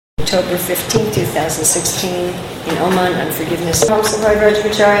October 15, 2016, in Oman on forgiveness.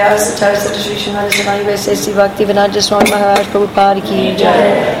 Rajacharya, Satar Satashri Srimad Savani Vaisesi Bhakti Vinod Swami Maharaj Prabhupada Ki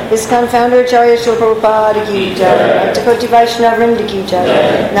Jai. ISKCON founder Acharya Srila Prabhupada Ki Jai. Bhakti Vaishnava Vrinda Ki Jai.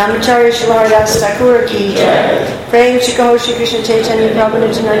 Namacharya Srila Haridas Thakur Ki Jai. Praying Shri Shri Krishna Chaitanya Prabhu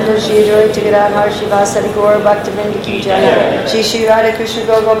Nityananda Shri Advaita Gadadhar Srivasadi Gaur Bhakti Vrinda Ki Jai. Shri Shri Radha Krishna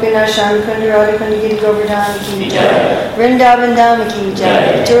Gopinath Shyam Kund Radha Kund Giri Govardhan Ki Jai. Vrindavan Dham Ki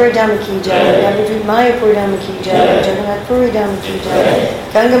Jai. Mathura Dham Ki Jai. Navadvip Mayapur Dham Ki Jai. Jagannath Puri Dham Ki Jai.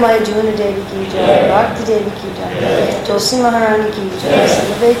 Gangamaya Jumuna Devi Ki Jai. Bhakti Devi Ki Jai. Tulsi Maharani Ki Jai.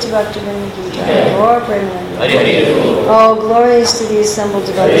 Sarvaveta Bhakti Vrinda Ki Jai. Gaur Premanandi. All glories to the assembled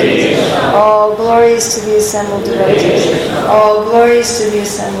devotees. All glories to the assembled devotees. All glories to the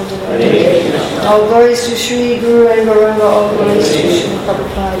assembled devotees. All glories to Sri Guru and Gauranga. All glories to Sri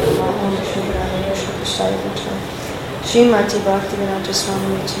Prabhupada. Srimati Bhaktivedanta Swami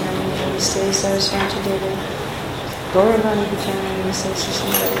Nityananda Namaste Saraswati Devi Gauravani Bhajani Namaste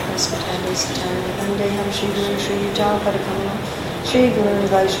Sundari Prasvatandi Satani Vande Ham Shri Guru Shri Yutal Padakamana Shri Guru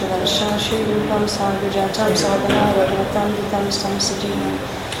Vaishnavasha Shri Rupam Sarvajatam Sarvana Raghunatam Vitam Stam Sajina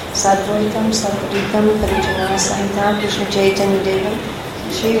Sadvaitam Sarvaditam Parijana Sahitam Krishna Chaitanya Devam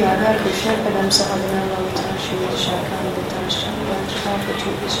Shri Radha Krishna Padam Sahavana Lalita Shri Shakam Vitam Shakam Vitam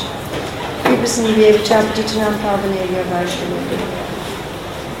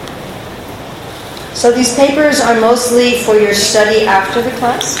So these papers are mostly for your study after the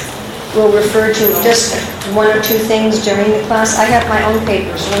class. We'll refer to just one or two things during the class. I have my own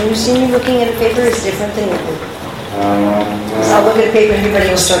papers. When you see me looking at a paper, it's different than you do. So I'll look at a paper and everybody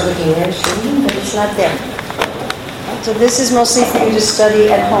will start looking at it, but it's not there. So this is mostly for you to study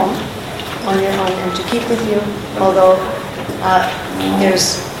at home on your own and to keep with you, although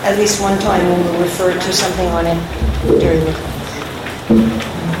there's at least one time when we'll refer to something on it during the class.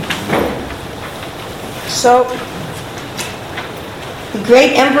 So, the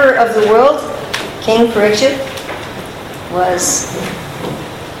great emperor of the world, King Parikshit, was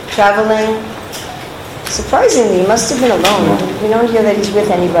traveling. Surprisingly, he must have been alone. We don't hear that he's with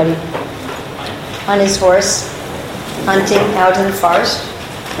anybody. On his horse, hunting out in the forest.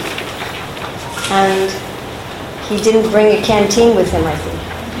 And he didn't bring a canteen with him, I think.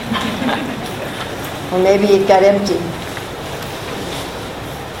 Or maybe it got empty.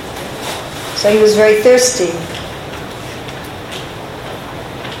 So he was very thirsty.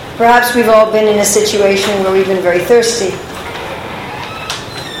 Perhaps we've all been in a situation where we've been very thirsty.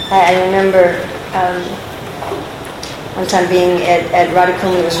 I remember one time being at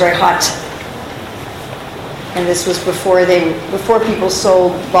Radhakund. It was very hot. And this was before people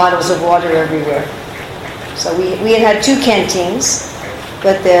sold bottles of water everywhere. So we had two canteens.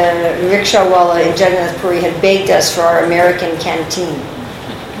 But the rickshawala in Jagannath Puri had begged us for our American canteen.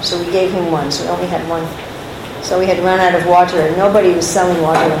 So we gave him one, so we only had one. So we had run out of water, and nobody was selling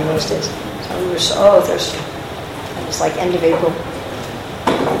water in those days. So we were so thirsty. It was like end of April.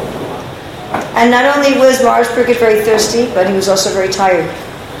 And not only was Maharaj Parikshit very thirsty, but he was also very tired.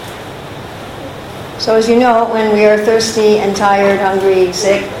 So as you know, when we are thirsty and tired, hungry,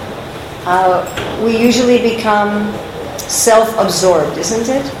 sick, we usually become self-absorbed, isn't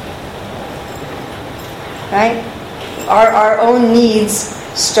it? Right? Our own needs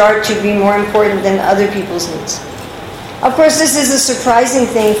start to be more important than other people's needs. Of course, this is a surprising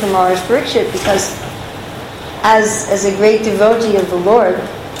thing for Maharaj Parikshit because as a great devotee of the Lord,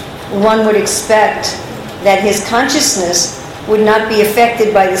 one would expect that his consciousness would not be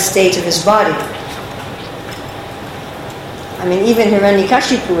affected by the state of his body. I mean, even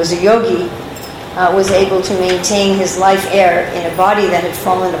Hiranyakashipu, as a yogi, was able to maintain his life air in a body that had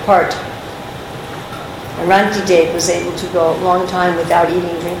fallen apart. And Rantidev was able to go a long time without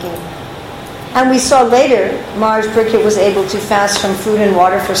eating, drinking. And we saw later, Maharaj Parikshit was able to fast from food and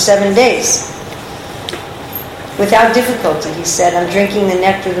water for 7 days. Without difficulty, he said, I'm drinking the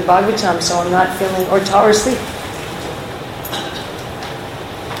nectar of the Bhagavatam, so I'm not feeling or asleep.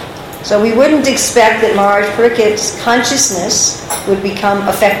 So we wouldn't expect that Maharaj Parikshit's consciousness would become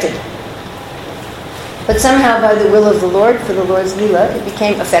affected. But somehow by the will of the Lord, for the Lord's Leela, it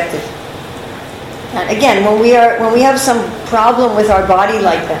became affected. And again, when we have some problem with our body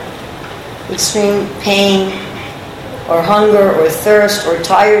like that, extreme pain, or hunger, or thirst, or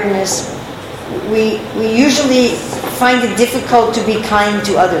tiredness, we usually find it difficult to be kind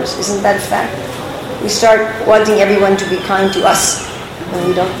to others. Isn't that a fact? We start wanting everyone to be kind to us, and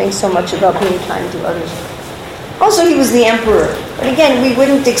we don't think so much about being kind to others. Also, he was the emperor. But again, we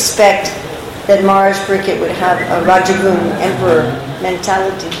wouldn't expect that Maharaj Parikshit would have a Rajagun emperor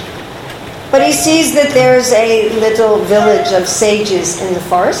mentality. But he sees that there's a little village of sages in the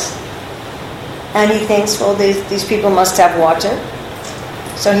forest. And he thinks, well, these people must have water.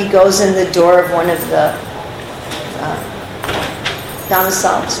 So he goes in the door of one of the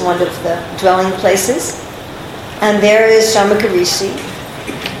domiciles, one of the dwelling places. And there is Shamaka Rishi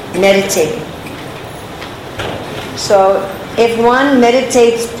meditating. So if one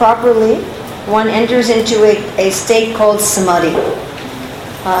meditates properly, one enters into a state called samadhi.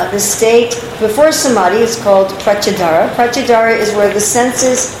 The state before samadhi is called pratyadhara. Pratyadhara is where the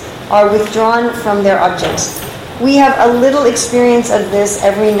senses are withdrawn from their objects. We have a little experience of this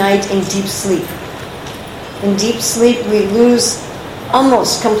every night in deep sleep. In deep sleep, we lose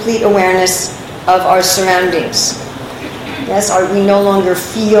almost complete awareness of our surroundings. Yes, or we no longer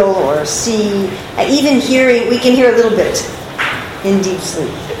feel or see. Even hearing, we can hear a little bit in deep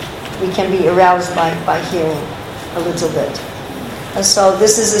sleep. We can be aroused by hearing a little bit. And so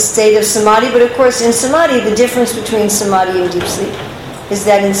this is a state of samadhi, but of course in samadhi, the difference between samadhi and deep sleep is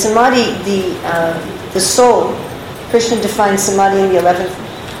that in samadhi, the soul, Krishna defines samadhi in the 11th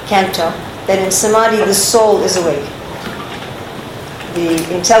canto, that in samadhi the soul is awake.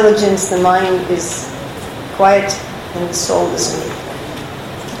 The intelligence, the mind is quiet, and the soul is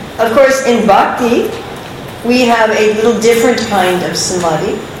awake. Of course, in bhakti, we have a little different kind of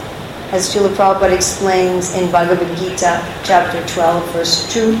samadhi, as Srila Prabhupada explains in Bhagavad Gita, chapter 12,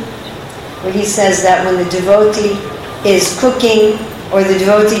 verse 2, where he says that when the devotee is cooking or the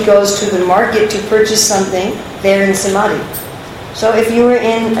devotee goes to the market to purchase something, they're in samadhi. So if you were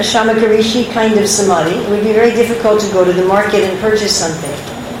in a Shamaka Rishi kind of samadhi, it would be very difficult to go to the market and purchase something.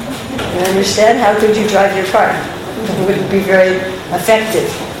 You understand? How could you drive your car? It wouldn't be very effective.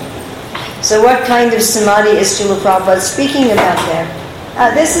 So what kind of samadhi is Srila Prabhupada speaking about there?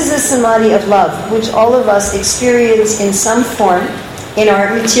 This is a samadhi of love, which all of us experience in some form in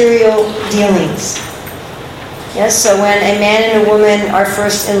our material dealings. Yes, so when a man and a woman are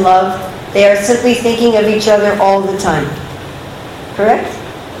first in love, they are simply thinking of each other all the time. Correct?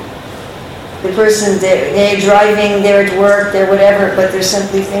 The person, they're driving, they're at work, they're whatever, but they're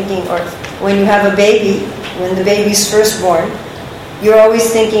simply thinking, or when you have a baby, when the baby's first born, you're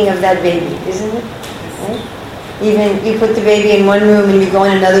always thinking of that baby, isn't it? Right? Even you put the baby in one room and you go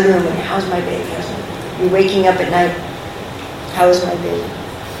in another room and how's my baby? You're waking up at night, how is my baby?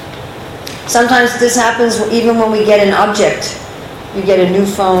 Sometimes this happens even when we get an object. You get a new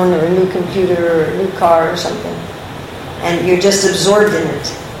phone or a new computer or a new car or something, and you're just absorbed in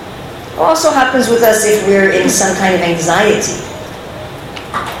it. It also happens with us if we're in some kind of anxiety.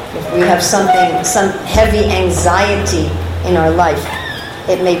 If we have some heavy anxiety in our life,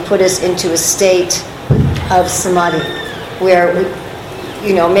 it may put us into a state of samadhi, where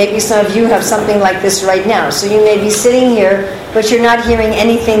maybe some of you have something like this right now. So you may be sitting here, but you're not hearing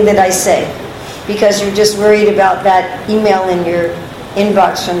anything that I say, because you're just worried about that email in your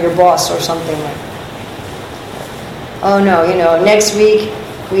inbox from your boss or something like that. Oh no, next week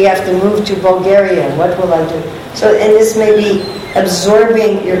we have to move to Bulgaria. What will I do? So, and this may be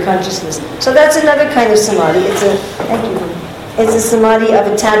absorbing your consciousness. So that's another kind of samadhi. It's a samadhi of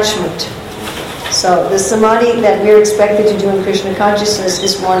attachment. So the samadhi that we're expected to do in Krishna consciousness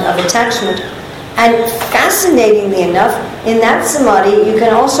is one of attachment. And fascinatingly enough, in that samadhi, you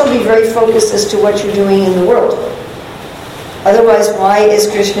can also be very focused as to what you're doing in the world. Otherwise, why is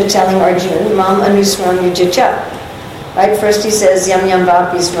Krishna telling Arjuna, Mam anusmaram yujacha? Right? First he says, Yam yam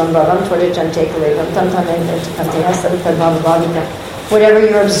vapi smam bhavam tvarajante kalevam tam tam entantapateha savitabhava bhavika. Whatever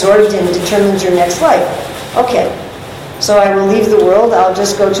you're absorbed in determines your next life. Okay. So I will leave the world, I'll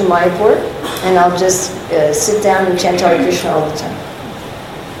just go to Mayapur, and I'll just sit down and chant Hare Krishna all the time.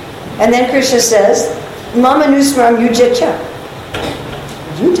 And then Krishna says, Mama nusmaram yujacha.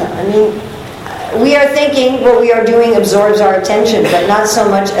 Yuja. We are thinking what we are doing absorbs our attention, but not so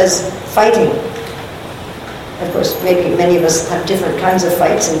much as fighting. Of course, maybe many of us have different kinds of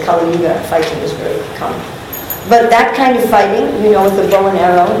fights. In Kali Yuga, fighting is very common. But that kind of fighting, with the bow and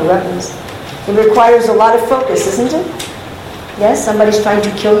arrow and weapons, it requires a lot of focus, isn't it? Yes, somebody's trying to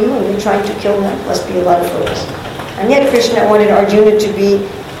kill you and you're trying to kill them. Must be a lot of focus. And yet Krishna wanted Arjuna to be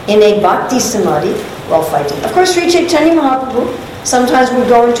in a bhakti samadhi while fighting. Of course, Sri Chaitanya Mahaprabhu sometimes would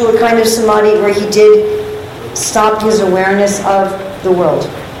go into a kind of samadhi where he did stop his awareness of the world,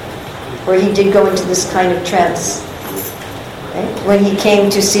 where he did go into this kind of trance. Okay? When he came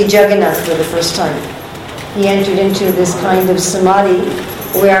to see Jagannath for the first time, he entered into this kind of samadhi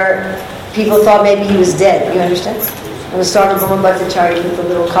where people thought maybe he was dead. You understand? It was Sarvabhauma Bhattacharya with the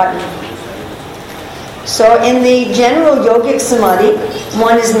little cotton. So in the general yogic samadhi,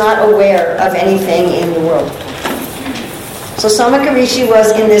 one is not aware of anything in the world. So Samaka Rishi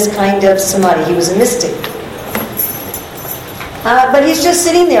was in this kind of samadhi. He was a mystic. But he's just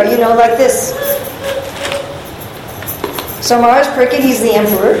sitting there, like this. So Maharaj Parikshit, he's the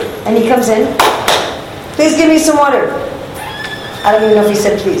emperor, and he comes in. Please give me some water. I don't even know if he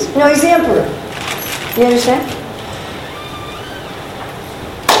said please. No, he's the emperor. You understand?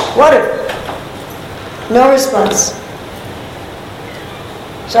 Water. No response.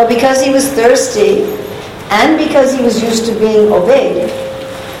 So because he was thirsty, and because he was used to being obeyed,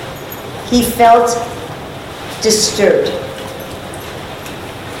 he felt disturbed.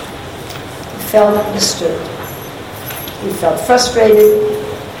 He felt disturbed. He felt frustrated.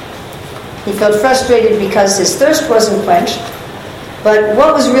 He felt frustrated because his thirst wasn't quenched. But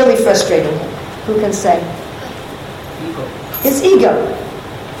what was really frustrating him? Who can say? Ego. His ego.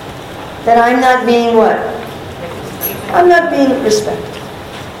 That I'm not being what? I'm not being respected.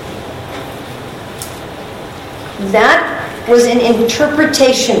 That was an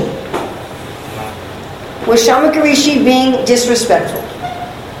interpretation. Was Shamaka Rishi being disrespectful?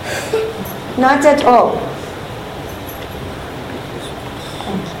 Not at all.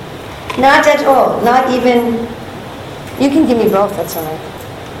 Not at all. Not even... You can give me both, that's all right.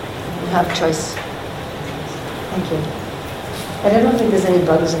 You have choice. Thank you. But I don't think there's any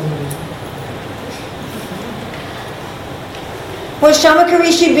bugs in here. Was Shamaka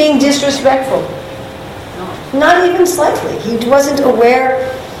Rishi being disrespectful? No. Not even slightly. He wasn't aware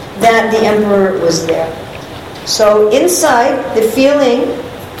that the emperor was there. So inside, the feeling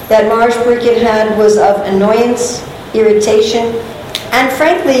that Maharaj Parikshit had was of annoyance, irritation, and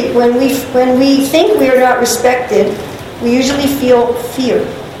frankly, when we think we are not respected, we usually feel fear.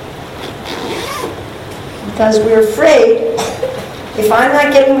 Because we're afraid, if I'm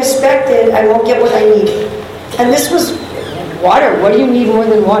not getting respected, I won't get what I need. And this was water. What do you need more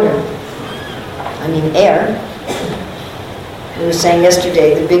than water? I mean, air. We were saying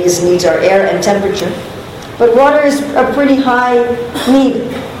yesterday, the biggest needs are air and temperature. But water is a pretty high need.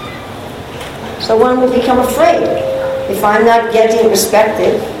 So one will become afraid. If I'm not getting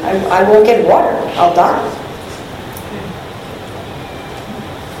respected, I won't get water. I'll die.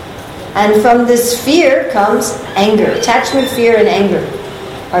 And from this fear comes anger. Attachment, fear, and anger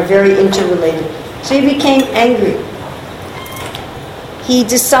are very interrelated. So he became angry. He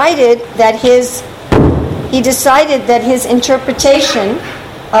decided that his interpretation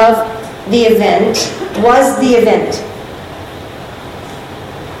of the event was the event.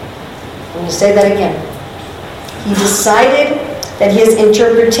 I'm going to say that again. He decided that his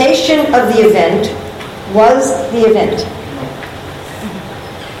interpretation of the event was the event.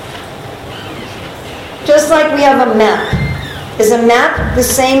 Just like we have a map. Is a map the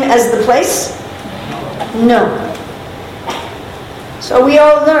same as the place? No. So we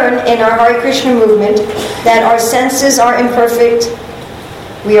all learn in our Hare Krishna movement that our senses are imperfect.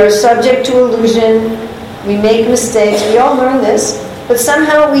 We are subject to illusion. We make mistakes. We all learn this. But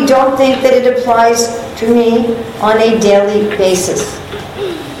somehow we don't think that it applies to me on a daily basis.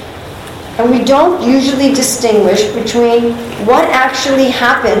 And we don't usually distinguish between what actually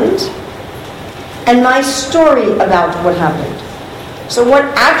happened and my story about what happened. So what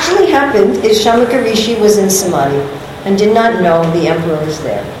actually happened is Shamaka Rishi was in Samadhi and did not know the emperor was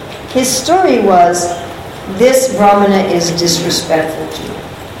there. His story was, this Brahmana is disrespectful to me.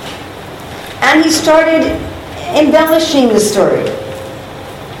 And he started embellishing the story.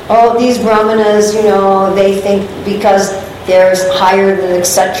 Oh, these Brahmanas, they think because they're higher than the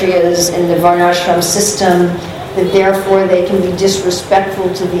Kshatriyas in the Varnashram system, that therefore they can be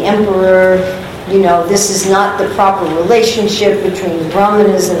disrespectful to the emperor. This is not the proper relationship between the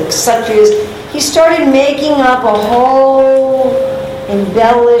Brahmanas and the Kshatriyas. He started making up a whole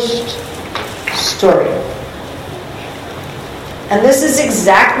embellished story. And this is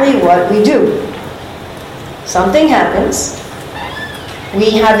exactly what we do. Something happens.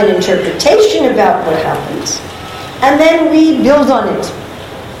 We have an interpretation about what happens. And then we build on it.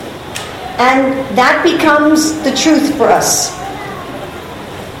 And that becomes the truth for us.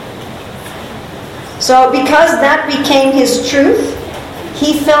 So because that became his truth,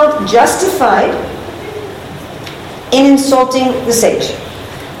 he felt justified in insulting the sage.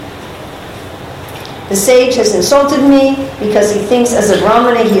 The sage has insulted me because he thinks as a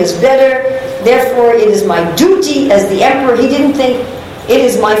Brahmana he is better. Therefore it is my duty as the emperor. He didn't think it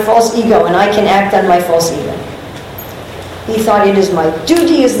is my false ego and I can act on my false ego. He thought it is my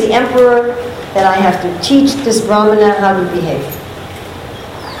duty as the emperor that I have to teach this Brahmana how to behave.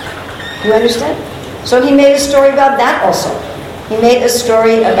 You understand? So he made a story about that also. He made a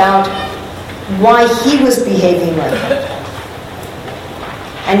story about why he was behaving like that.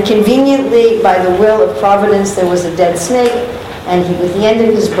 And conveniently, by the will of providence, there was a dead snake. and with the end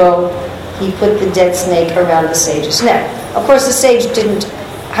of his bow, he put the dead snake around the sage's neck. Of course, the sage didn't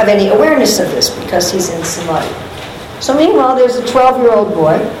have any awareness of this because he's in samadhi. So meanwhile, there's a 12-year-old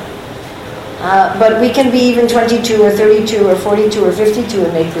boy, but we can be even 22 or 32 or 42 or 52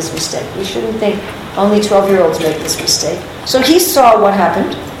 and make this mistake. We shouldn't think only 12-year-olds make this mistake. So he saw what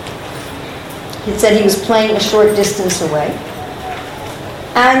happened. He said he was playing a short distance away.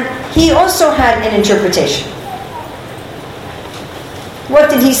 And he also had an interpretation. What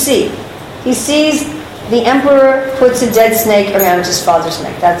did he see? He sees the emperor puts a dead snake around his father's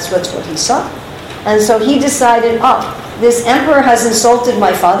neck. That's what he saw. And so he decided, this emperor has insulted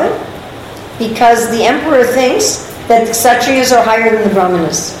my father because the emperor thinks that the Kshatriyas are higher than the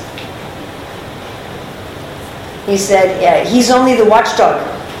Brahmanas. He said, he's only the watchdog.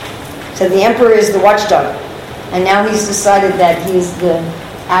 So the emperor is the watchdog. And now he's decided that he's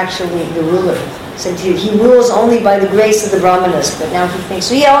actually the ruler. So he rules only by the grace of the Brahmanas, but now he thinks.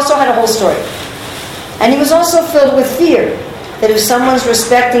 So he also had a whole story. And he was also filled with fear that if someone's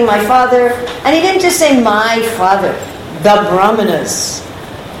respecting my father, and he didn't just say my father, the Brahmanas.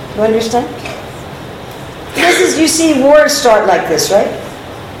 You understand? You see wars start like this, right?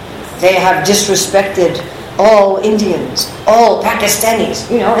 They have disrespected all Indians, all Pakistanis,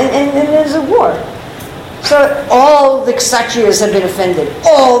 and there's a war. So all the Kshatriyas have been offended,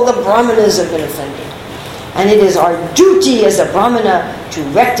 all the Brahmanas have been offended. And it is our duty as a Brahmana to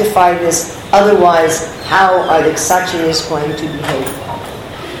rectify this, otherwise how are the Kshatriyas going to behave?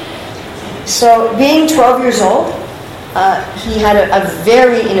 So being 12 years old, he had a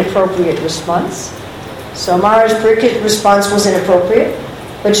very inappropriate response. So Maharaj Parikshit's response was inappropriate,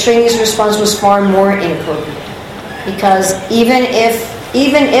 but Shringi's response was far more inappropriate. Because even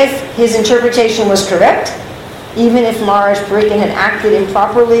if his interpretation was correct, even if Maharaj Parikshit had acted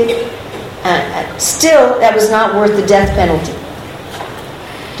improperly, still that was not worth the death penalty.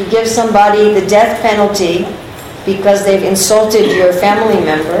 To give somebody the death penalty because they've insulted your family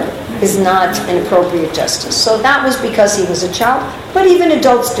member is not an appropriate justice. So that was because he was a child. But even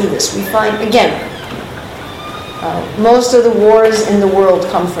adults do this. We find, again, most of the wars in the world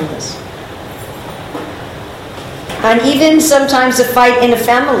come from this. And even sometimes a fight in a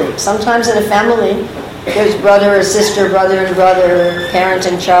family. Sometimes in a family, there's brother or sister, brother and brother, parent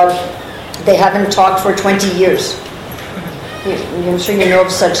and child. They haven't talked for 20 years. I'm sure you know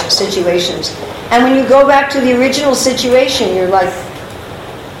of such situations. And when you go back to the original situation, you're like,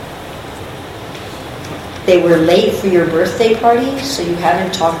 they were late for your birthday party, so you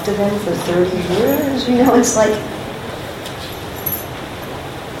haven't talked to them for 30 years? It's like...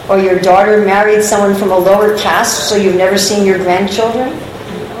 Or your daughter married someone from a lower caste, so you've never seen your grandchildren?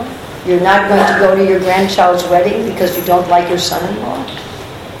 You're not going to go to your grandchild's wedding because you don't like your son-in-law?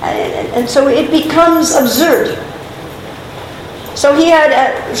 And so it becomes absurd. So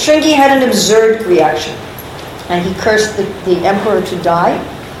Shringi had an absurd reaction. And he cursed the emperor to die.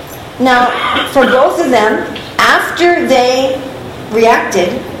 Now, for both of them, after they reacted,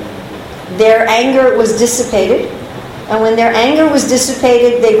 their anger was dissipated. And when their anger was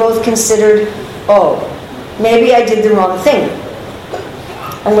dissipated, they both considered, maybe I did the wrong thing.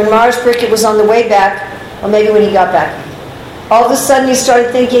 And when Maharaj Parikshit was on the way back, or maybe when he got back, all of a sudden he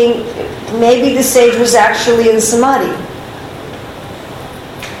started thinking, maybe the sage was actually in samadhi.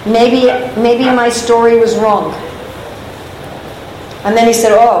 Maybe my story was wrong. And then he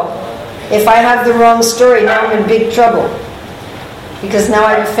said, if I have the wrong story, now I'm in big trouble. Because now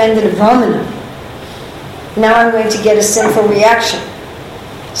I've offended a Brahmana. Now I'm going to get a sinful reaction.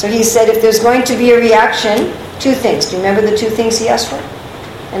 So he said, if there's going to be a reaction, two things. Do you remember the two things he asked for?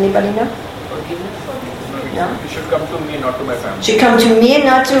 Anybody know? No? It should come to me, not to my family. It should come to me and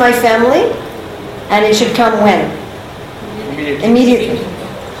not to my family. And it should come when? Immediately.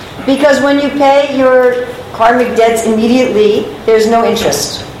 Because when you pay your karmic debts immediately, there's no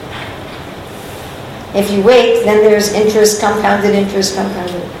interest. If you wait, then there's interest, compounded interest,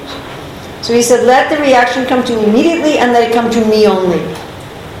 compounded interest. So he said, let the reaction come to me immediately and let it come to me only.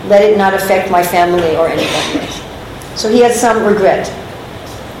 Let it not affect my family or anybody else. So he had some regret.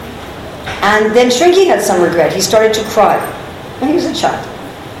 And then Shringi had some regret. He started to cry. And he was a child.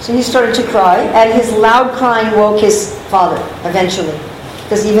 So he started to cry, and his loud crying woke his father eventually.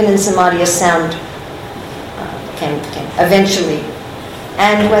 Because even in samadhi, a sound came eventually.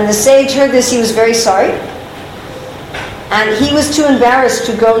 And when the sage heard this, he was very sorry. And he was too embarrassed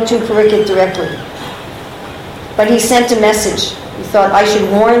to go to Parikshit directly. But he sent a message. He thought, I should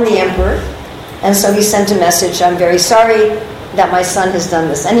warn the emperor. And so he sent a message, I'm very sorry that my son has done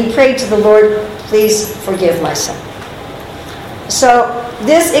this. And he prayed to the Lord, please forgive my son. So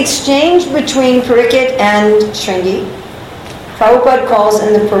this exchange between Parikshit and Shringi Prabhupada calls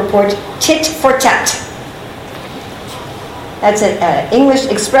in the purport tit for tat. That's an English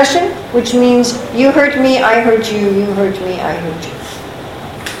expression which means you hurt me, I hurt you, you hurt me, I hurt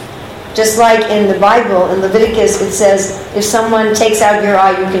you. Just like in the Bible, in Leviticus, it says, if someone takes out your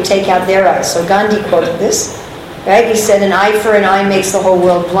eye, you can take out their eye. So Gandhi quoted this, right? He said, an eye for an eye makes the whole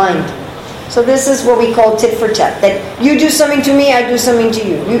world blind. So this is what we call tit for tat. That you do something to me, I do something to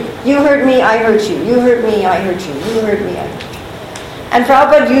you. You hurt me, I hurt you. You hurt me, I hurt you. You hurt me, I hurt you. And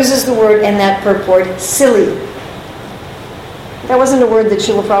Prabhupada uses the word in that purport, silly. That wasn't a word that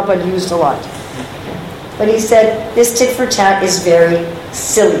Srila Prabhupada used a lot. But he said, this tit for tat is very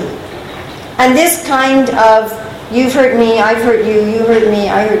silly. And this kind of, you've hurt me, I've hurt you, you hurt me,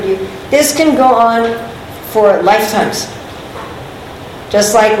 I hurt you, this can go on for lifetimes.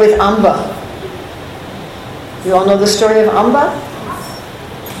 Just like with Amba. You all know the story of Amba?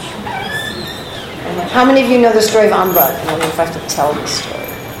 How many of you know the story of Amba? I don't know if I have to tell this story.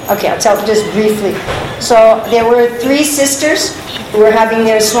 Okay, I'll tell it just briefly. So there were 3 sisters who were having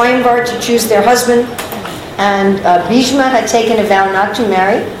their Swayamvar to choose their husband. And Bhishma had taken a vow not to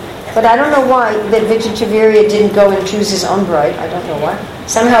marry. But I don't know why that Vichitravirya didn't go and choose his own bride. I don't know why.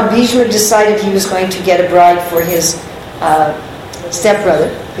 Somehow Bhishma decided he was going to get a bride for his stepbrother,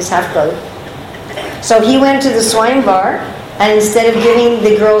 his half-brother. So he went to the Swayamvar, and instead of giving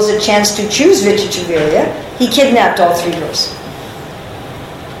the girls a chance to choose Vichitravirya, he kidnapped all 3 girls.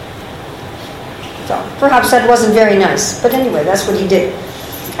 So perhaps that wasn't very nice. But anyway, that's what he did.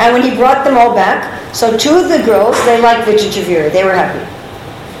 And when he brought them all back, so 2 of the girls, they liked Vichitravirya. They were happy.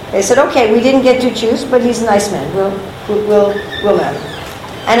 They said, okay, we didn't get to choose, but he's a nice man. We'll marry him.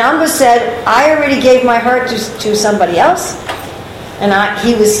 And Amba said, I already gave my heart to somebody else. And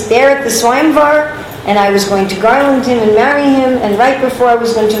he was there at the Swayamvar, and I was going to garland him and marry him. And right before I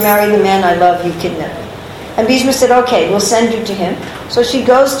was going to marry the man I love, you kidnapped me. And Bhishma said, okay, we'll send you to him. So she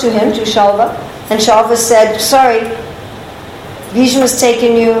goes to him, to Shalva. And Shalva said, sorry, Bhishma's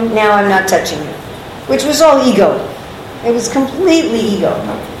taken you, now I'm not touching you. Which was all ego. It was completely ego.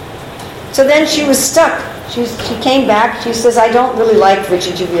 So then she was stuck. She came back. She says, I don't really like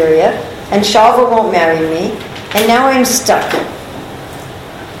Vichitravirya, and Shalva won't marry me, and now I'm stuck.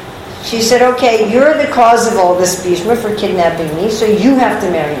 She said, okay, you're the cause of all this, Bhishma, for kidnapping me, so you have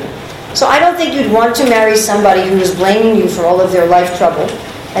to marry me. So I don't think you'd want to marry somebody who is blaming you for all of their life trouble.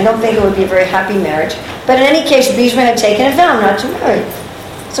 I don't think it would be a very happy marriage. But in any case, Bhishma had taken a vow not to marry.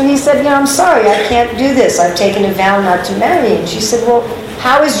 So he said, I'm sorry, I can't do this. I've taken a vow not to marry. And she said, well,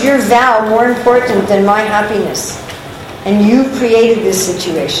 how is your vow more important than my happiness? And you created this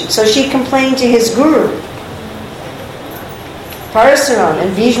situation. So she complained to his guru, Parasuram,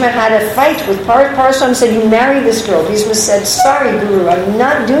 and Bhishma had a fight with Parasuram. Said, you marry this girl. Bhishma said, sorry, guru, I'm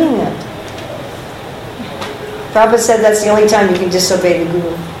not doing that. Prabhupada said that's the only time you can disobey the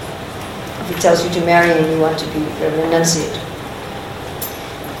guru. If he tells you to marry and you want to be renunciate.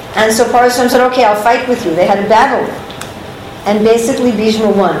 And so Parasuram said, okay, I'll fight with you. They had a battle. And basically Bhishma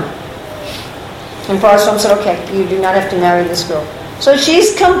won. And Parasuram said, okay, you do not have to marry this girl. So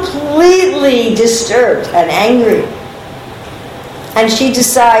she's completely disturbed and angry. And she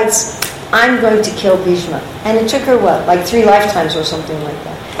decides, I'm going to kill Bhishma. And it took her, like 3 lifetimes or something like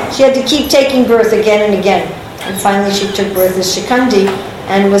that. She had to keep taking birth again and again. And finally she took birth as Shikandi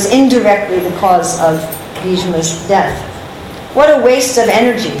and was indirectly the cause of Bhishma's death. What a waste of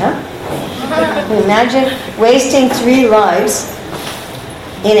energy, huh? Can you imagine wasting 3 lives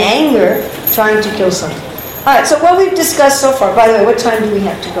in anger trying to kill someone? All right, so what we've discussed so far, by the way, what time do we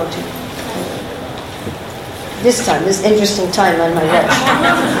have to go to? This time, this interesting time on my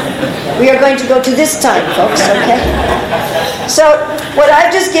watch. We are going to go to this time, folks, okay? So, what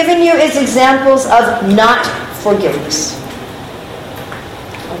I've just given you is examples of not forgiveness.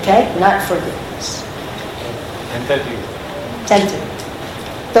 Okay? Not forgiveness. Tentative.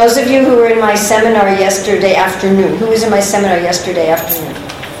 Those of you who were in my seminar yesterday afternoon, who was in my seminar yesterday afternoon?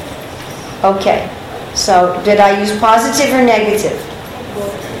 Okay. So, did I use positive or negative?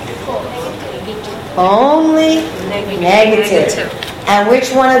 Only negative. And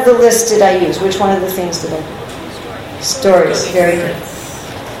which one of the lists did I use? Which one of the things did I use? Stories. Very good.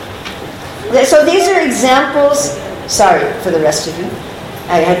 So these are examples. Sorry for the rest of you.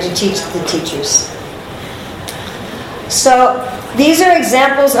 I had to teach the teachers. So these are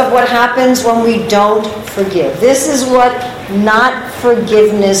examples of what happens when we don't forgive. This is what not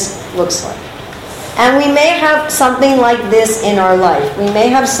forgiveness looks like. And we may have something like this in our life. We may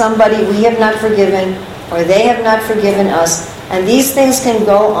have somebody we have not forgiven, or they have not forgiven us. And these things can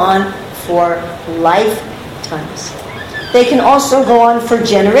go on for lifetimes. They can also go on for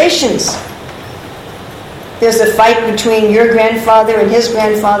generations. there's a fight between your grandfather and his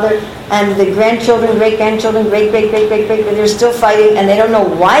grandfather, and the grandchildren, great-grandchildren, great-great-great-great-great, they're still fighting, and they don't know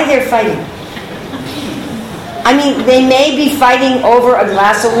why they're fighting. I mean, they may be fighting over a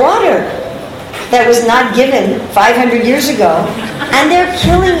glass of water that was not given 500 years ago, and they're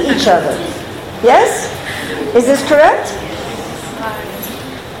killing each other. Yes? Is this correct?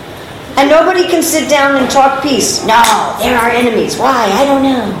 And nobody can sit down and talk peace. No, they're our enemies. Why? I don't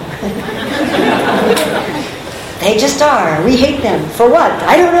know. They just are. We hate them. For what?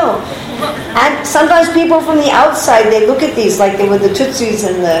 I don't know. And sometimes people from the outside, they look at these like they were the Tutsis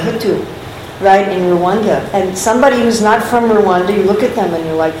and the Hutu, right, in Rwanda. And somebody who's not from Rwanda, you look at them and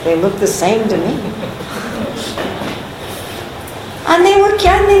you're like, they look the same to me. And they were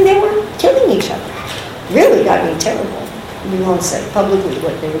killing each other. Really, I mean, terrible. We won't say publicly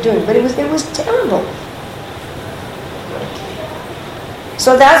what they were doing, but it was terrible.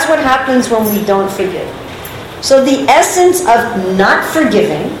 So that's what happens when we don't forgive. So the essence of not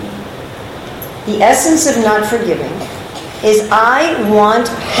forgiving is I want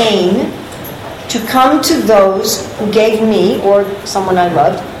pain to come to those who gave me or someone I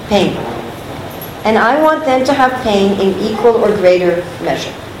loved pain. And I want them to have pain in equal or greater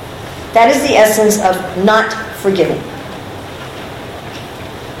measure. That is the essence of not forgiving.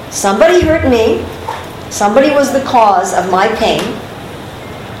 Somebody hurt me. Somebody was the cause of my pain,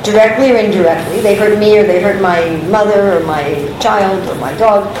 directly or indirectly. They hurt me or they hurt my mother or my child or my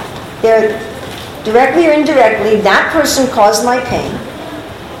dog. They're directly or indirectly, that person caused my pain.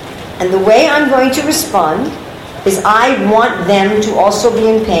 And the way I'm going to respond is I want them to also be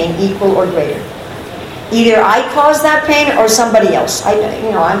in pain equal or greater. Either I caused that pain or somebody else.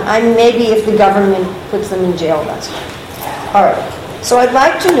 I'm maybe if the government puts them in jail, that's fine. All right. So I'd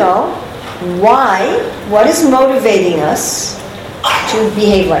like to know what is motivating us to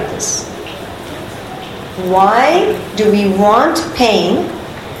behave like this? Why do we want pain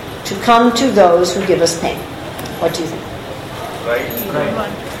to come to those who give us pain? What do you think?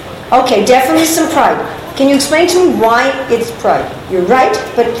 Right. Okay, definitely some pride. Can you explain to me why it's pride? You're right,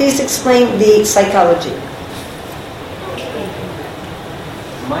 but please explain the psychology.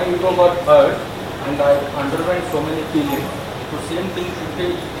 My ego got hurt and I underwent so many feelings. The same thing should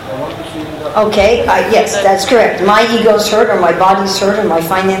be, I want to see in the... Okay, yes, that's correct. My ego's hurt or my body's hurt or my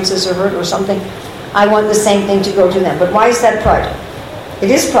finances are hurt or something. I want the same thing to go to them. But why is that pride?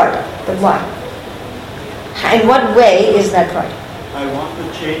 It is pride, but why? In what way is that pride? I want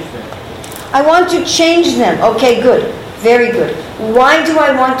to change them. I want to change them. Okay, good. Very good. Why do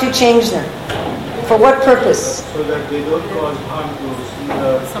I want to change them? For what purpose? So that they don't cause harm to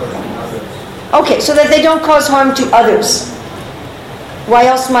similar person others. Okay, so that they don't cause harm to others. Why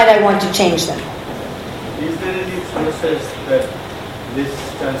else might I want to change them? Is there any process that this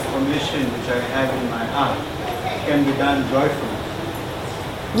transformation which I have in my heart can be done joyfully?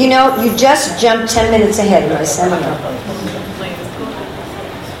 You know, you just jumped 10 minutes ahead in my seminar.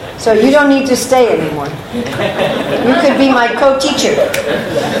 So you don't need to stay anymore. You could be my co-teacher.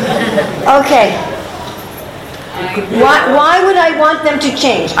 Okay. Why would I want them to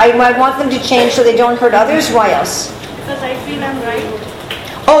change? I want them to change so they don't hurt others. Why else? Because I feel I'm right.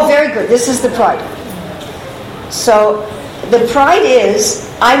 Oh, very good. This is the pride. So the pride is,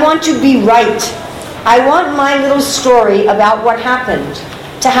 I want to be right. I want my little story about what happened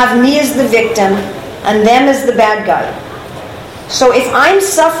to have me as the victim and them as the bad guy. So if I'm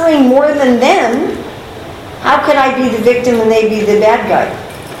suffering more than them, how could I be the victim and they be the bad guy?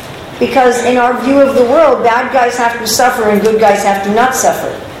 Because in our view of the world, bad guys have to suffer and good guys have to not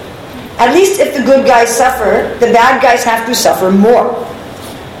suffer. At least if the good guys suffer, the bad guys have to suffer more.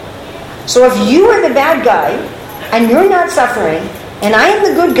 So if you are the bad guy and you're not suffering, and I am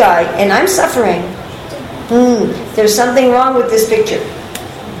the good guy and I'm suffering, there's something wrong with this picture.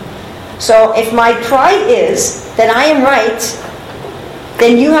 So if my pride is that I am right,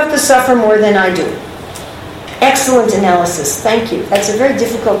 then you have to suffer more than I do. Excellent analysis. Thank you. That's a very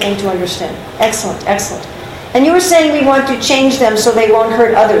difficult thing to understand. Excellent, excellent. And you were saying we want to change them so they won't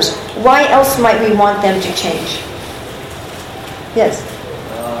hurt others. Why else might we want them to change? Yes?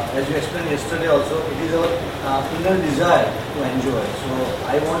 As you explained yesterday also, it is our inner desire to enjoy. So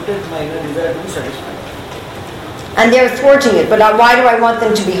I wanted my inner desire to be satisfied. And they're thwarting it, but why do I want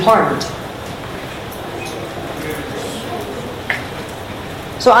them to be harmed?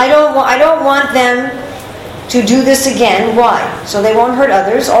 So I don't want them to do this again. Why? So they won't hurt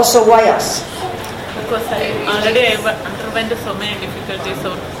others. Also, why else? Because I underwent so many difficulties.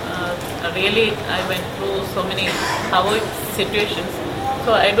 So really, I went through so many heroic situations.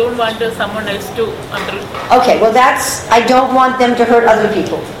 So I don't want someone else to Okay, well I don't want them to hurt other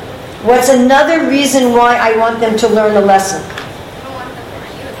people. What's another reason why I want them to learn a lesson?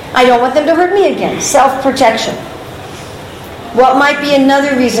 I don't want them to hurt me again. Self-protection. What might be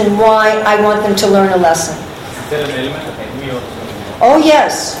another reason why I want them to learn a lesson? Is there an element of envy also? Oh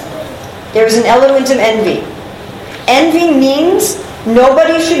yes. There's an element of envy. Envy means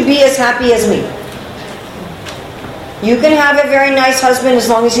nobody should be as happy as me. You can have a very nice husband as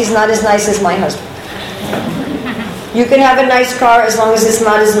long as he's not as nice as my husband. You can have a nice car as long as it's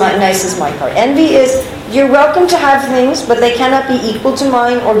not as nice as my car. Envy is, you're welcome to have things, but they cannot be equal to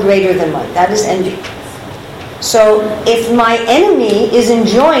mine or greater than mine. That is envy. So if my enemy is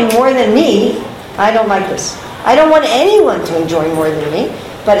enjoying more than me, I don't like this. I don't want anyone to enjoy more than me,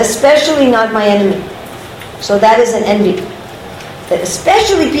 but especially not my enemy. So that is an envy. That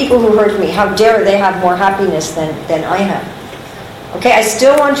especially people who hurt me, how dare they have more happiness than I have. Okay, I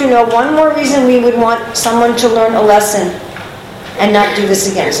still want to know one more reason we would want someone to learn a lesson and not do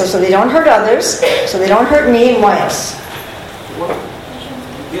this again. So they don't hurt others, so they don't hurt me, and why else?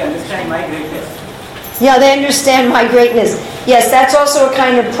 They understand my greatness. Yeah, they understand my greatness. Yes, that's also a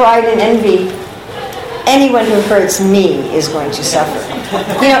kind of pride and envy. Anyone who hurts me is going to suffer.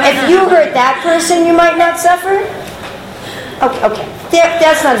 If you hurt that person, you might not suffer. Okay.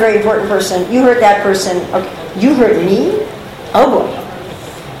 That's not a very important person. You hurt that person. Okay. You hurt me? Oh boy.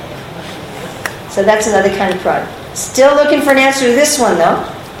 So that's another kind of pride. Still looking for an answer to this one though.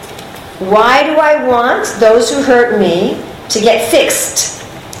 Why do I want those who hurt me to get fixed?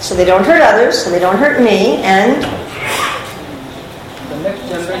 So they don't hurt others, so they don't hurt me, and The next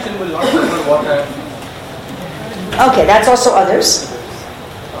generation will not remember what I have okay, that's also others.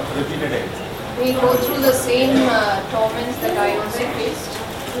 repeated it. We go through the same torments that I also faced.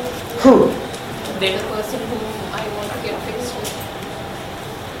 Who? The person whom I want to get fixed with.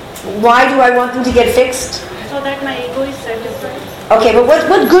 Why do I want them to get fixed? So that my ego is satisfied. Okay, but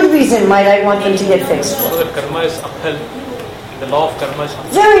what good reason might I want them to get fixed? So that karma is upheld. The law of karma is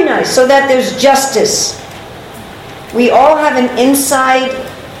upheld. Very nice. So that there's justice. We all have an inside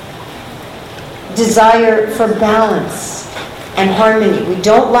desire for balance and harmony. We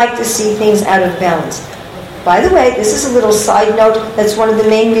don't like to see things out of balance. By the way, this is a little side note. That's one of the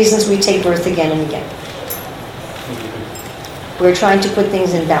main reasons we take birth again and again. We're trying to put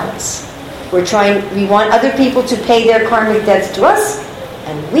things in balance. We want other people to pay their karmic debts to us,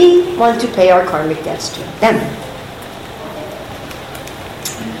 and we want to pay our karmic debts to them.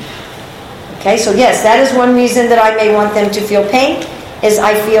 Okay, so yes, that is one reason that I may want them to feel pain, is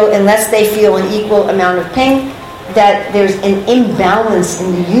I feel, unless they feel an equal amount of pain, that there's an imbalance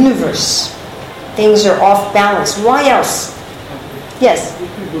in the universe. Things are off balance. Why else? Yes?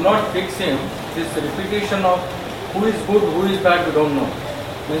 If we do not fix him, this repetition of who is good, who is bad, we don't know.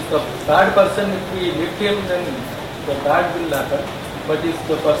 Means the bad person, if we lift him, then the bad will happen. But if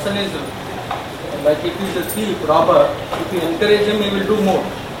the person is, like if he is a thief, robber, if we encourage him, he will do more.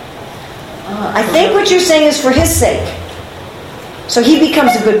 I think what you're saying is for his sake. So he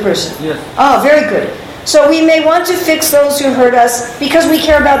becomes a good person. Yes. Oh, very good. So we may want to fix those who hurt us because we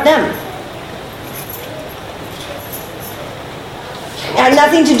care about them. It had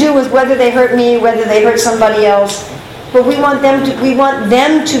nothing to do with whether they hurt me, whether they hurt somebody else. But we want them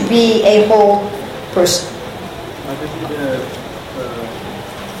to be a whole person.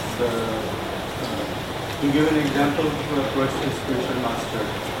 To give an example for a person's spiritual master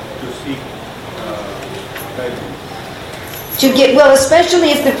to seek guidance.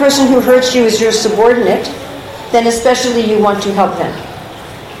 Especially if the person who hurts you is your subordinate, then especially you want to help them.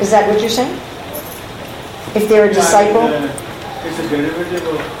 Is that what you're saying? If they're a disciple? It's a derivative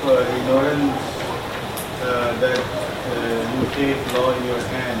of ignorance that you take law in your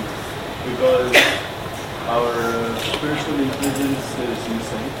hand because our spiritual intelligence is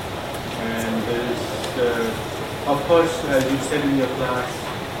missing. And there is, of course, as you said in your class,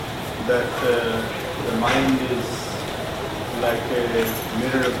 that the mind is like a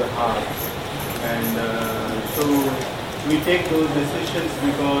mirror of the heart. And so we take those decisions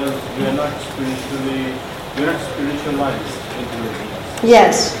because we are not spiritualized into it.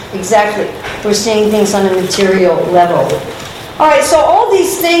 Yes, exactly. We're seeing things on a material level. All right, so all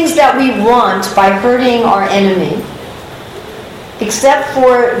these things that we want by hurting our enemy, except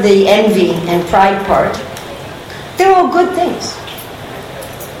for the envy and pride part, they're all good things.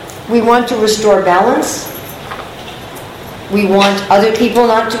 We want to restore balance. We want other people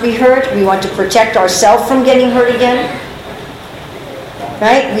not to be hurt. We want to protect ourselves from getting hurt again.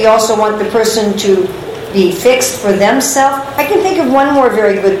 Right? We also want the person to be fixed for themselves. I can think of one more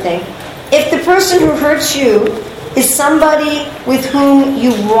very good thing. If the person who hurts you is somebody with whom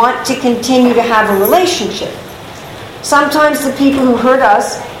you want to continue to have a relationship, Sometimes the people who hurt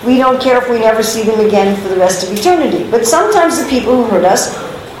us, we don't care if we never see them again for the rest of eternity. But sometimes the people who hurt us,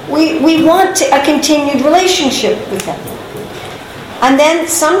 we want a continued relationship with them. And then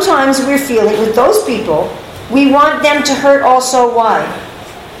sometimes we're feeling with those people, we want them to hurt also. Why?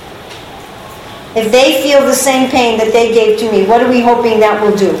 If they feel the same pain that they gave to me, what are we hoping that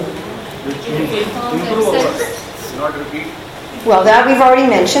will do? Improve our, not repeat. Well, that we've already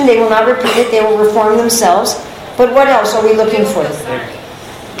mentioned. They will not repeat it. They will reform themselves. But what else are we looking for?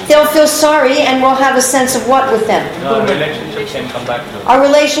 They'll feel sorry, and we'll have a sense of what with them? Our relationship can come back to Our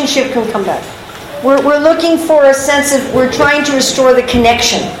relationship can come back. We're looking for a sense of, we're trying to restore the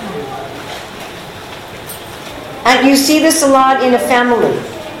connection. And you see this a lot in a family.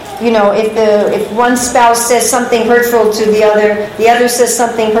 You know, if one spouse says something hurtful to the other says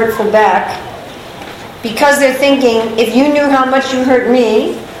something hurtful back, because they're thinking, if you knew how much you hurt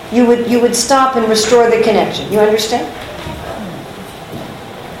me, you would stop and restore the connection. You understand?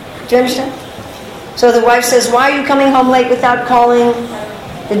 Do you understand? So the wife says, why are you coming home late without calling?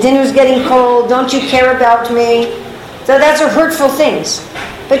 The dinner's getting cold. Don't you care about me? So that's her hurtful things.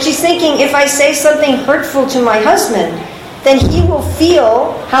 But she's thinking, if I say something hurtful to my husband, then he will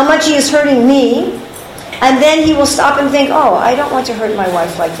feel how much he is hurting me, and then he will stop and think, oh, I don't want to hurt my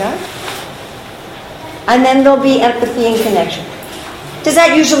wife like that. And then there'll be empathy and connection. Does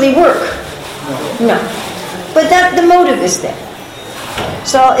that usually work? No. But the motive is there.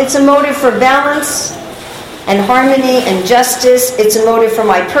 So it's a motive for balance and harmony and justice. It's a motive for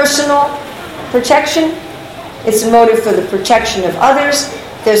my personal protection. It's a motive for the protection of others.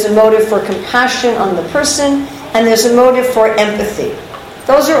 There's a motive for compassion on the person. And there's a motive for empathy.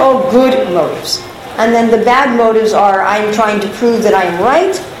 Those are all good motives. And then the bad motives are, I'm trying to prove that I'm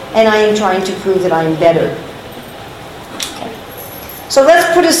right, and I am trying to prove that I'm better. Okay. So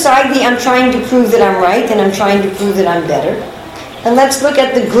let's put aside the I'm trying to prove that I'm right, and I'm trying to prove that I'm better. And let's look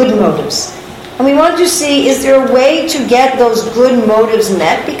at the good motives. And we want to see, is there a way to get those good motives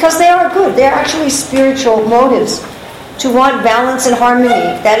met? Because they are good. They're actually spiritual motives. To want balance and harmony,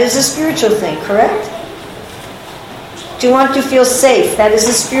 that is a spiritual thing, correct? To want to feel safe, that is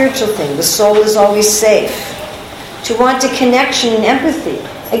a spiritual thing. The soul is always safe. To want a connection and empathy,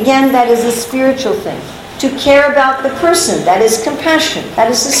 again, that is a spiritual thing. To care about the person, that is compassion.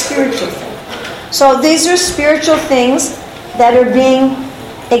 That is a spiritual thing. So these are spiritual things that are being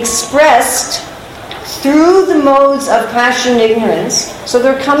expressed through the modes of passion and ignorance. So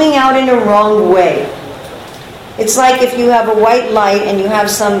they're coming out in a wrong way. It's like if you have a white light and you have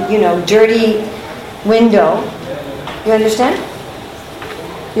some, dirty window. You understand?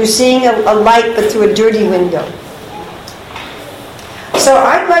 You're seeing a light but through a dirty window. So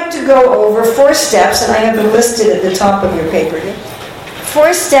I'd like to go over 4 steps, and I have them listed at the top of your paper here.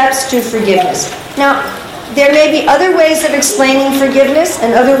 4 steps to forgiveness. Now, there may be other ways of explaining forgiveness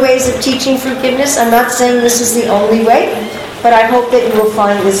and other ways of teaching forgiveness. I'm not saying this is the only way, but I hope that you will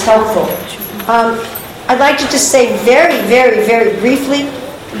find this helpful. I'd like to just say very, very, very briefly,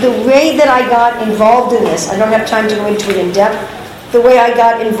 the way that I got involved in this, I don't have time to go into it in depth, the way I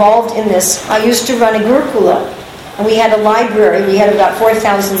got involved in this, I used to run a Gurukula, and we had a library, we had about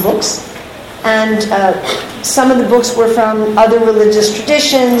 4,000 books, and some of the books were from other religious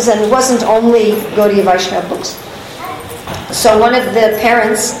traditions, and it wasn't only Gaudiya Vaishnava books. So one of the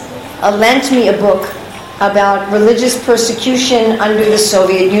parents lent me a book about religious persecution under the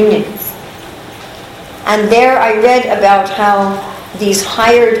Soviet Union. And there I read about how these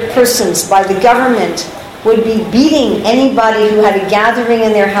hired persons by the government would be beating anybody who had a gathering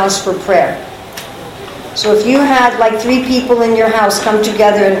in their house for prayer. So if you had like 3 people in your house come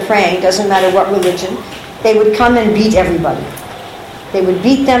together and praying, doesn't matter what religion, they would come and beat everybody. They would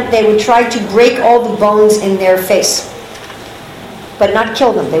beat them, they would try to break all the bones in their face, but not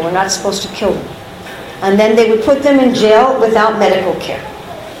kill them. They were not supposed to kill them. And then they would put them in jail without medical care.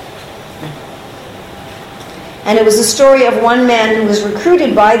 And it was the story of one man who was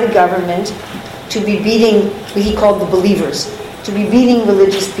recruited by the government to be beating, what he called the believers, to be beating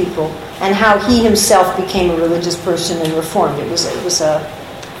religious people, and how he himself became a religious person and reformed. It was a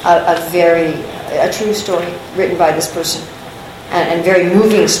true story written by this person, and very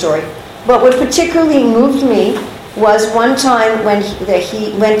moving story. But what particularly moved me was one time when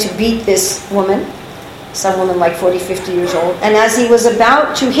he went to beat this woman, some woman like 40, 50 years old, and as he was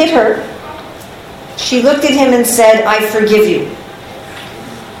about to hit her, she looked at him and said, "I forgive you."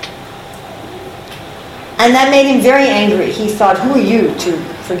 And that made him very angry. He thought, who are you to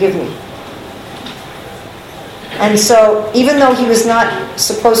forgive me? And so, even though he was not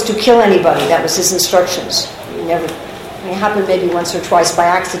supposed to kill anybody, that was his instructions. It happened maybe once or twice by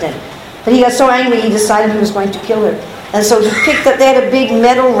accident. But he got so angry he decided he was going to kill her. And so he picked up, they had a big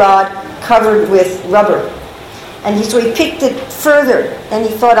metal rod covered with rubber. And so he picked it further, and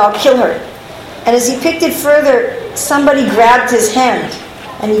he thought, I'll kill her. And as he picked it further, somebody grabbed his hand,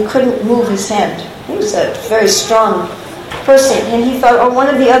 and he couldn't move his hand. He was a very strong person, and he thought, oh, one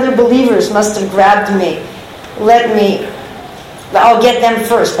of the other believers must have grabbed me. I'll get them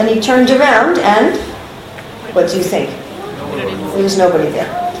first. And he turned around, and what do you think? There was nobody there.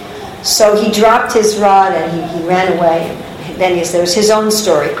 So he dropped his rod, and he ran away. And then there was his own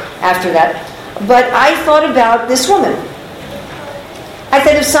story after that. But I thought about this woman. I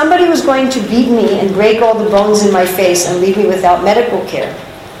thought if somebody was going to beat me and break all the bones in my face and leave me without medical care,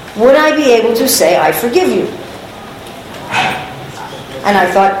 would I be able to say, I forgive you? And I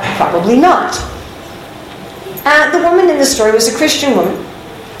thought, probably not. The woman in the story was a Christian woman.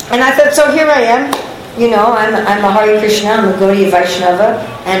 And I thought, so here I am. I'm a Hare Krishna, I'm a Gaudiya Vaishnava,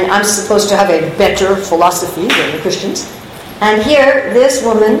 and I'm supposed to have a better philosophy than the Christians. And here, this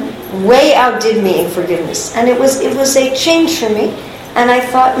woman way outdid me in forgiveness. And it was a change for me. And I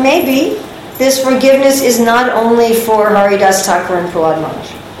thought, maybe this forgiveness is not only for Haridas Thakur and Prahlad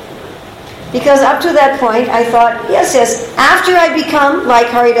Maharaj. Because up to that point, I thought, yes, after I become like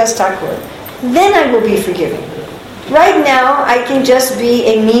Haridas Thakur, then I will be forgiving. Right now, I can just be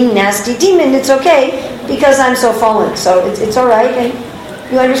a mean, nasty demon. It's okay, because I'm so fallen. So it's all right. And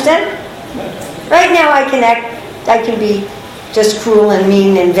you understand? Right now, I can be just cruel and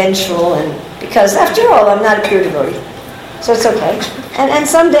mean and vengeful, and because after all, I'm not a pure devotee. So it's okay. And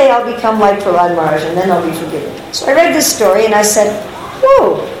someday I'll become like Prahlad Maharaj, and then I'll be forgiven. So I read this story, and I said,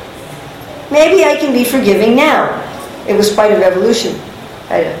 whoa, maybe I can be forgiving now. It was quite a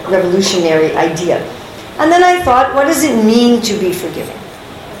revolutionary idea. And then I thought, what does it mean to be forgiving?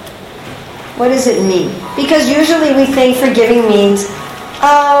 What does it mean? Because usually we think forgiving means,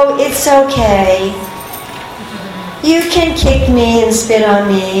 oh, it's okay. You can kick me and spit on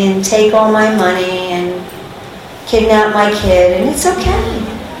me and take all my money and kidnap my kid, and it's okay.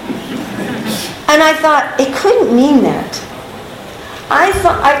 And I thought, it couldn't mean that.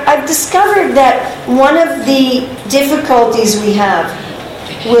 I've discovered that one of the difficulties we have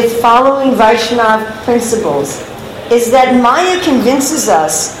with following Vaishnava principles is that Maya convinces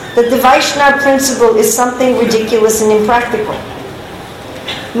us that the Vaishnava principle is something ridiculous and impractical.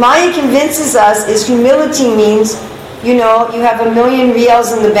 Maya convinces us is humility means, you have 1 million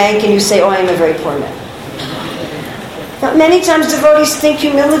reals in the bank and you say, oh, I am a very poor man. Now, many times devotees think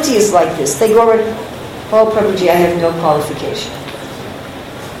humility is like this. They go over, oh, Prabhuji, I have no qualification.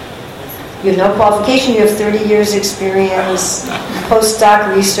 You have no qualification, you have 30 years experience,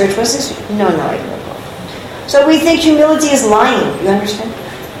 postdoc research. What's this? No, I have no qualification. So we think humility is lying. You understand?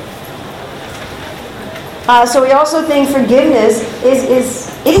 So we also think forgiveness is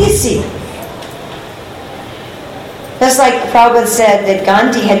idiocy. Just like Prabhupada said that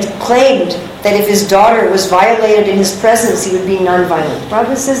Gandhi had claimed that if his daughter was violated in his presence, he would be nonviolent.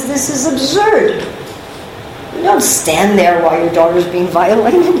 Prabhupada says this is absurd. You don't stand there while your daughter is being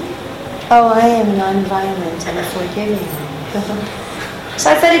violated. Oh, I am nonviolent and forgiving.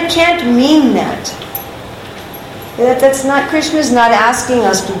 So I thought it can't mean that. That's not, Krishna is not asking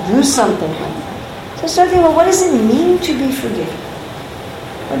us to do something like that. So I started thinking, well, what does it mean to be forgiven?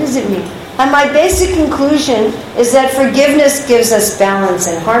 What does it mean? And my basic conclusion is that forgiveness gives us balance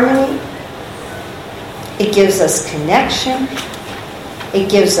and harmony. It gives us connection. It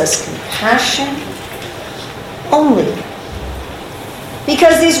gives us compassion. Only.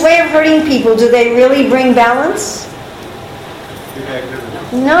 Because this way of hurting people, do they really bring balance?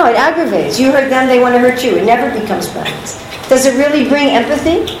 No, it aggravates. You hurt them, they want to hurt you. It never becomes balance. Does it really bring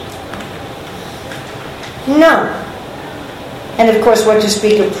empathy? No. And of course, what to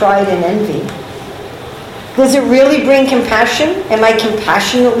speak of pride and envy? Does it really bring compassion? Am I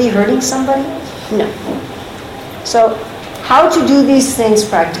compassionately hurting somebody? No. So, how to do these things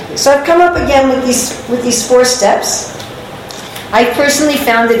practically? So I've come up again with these 4 steps. I personally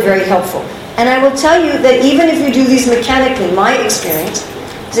found it very helpful. And I will tell you that even if you do these mechanically, my experience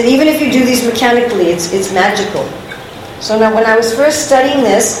is that even if you do these mechanically, it's magical. So now when I was first studying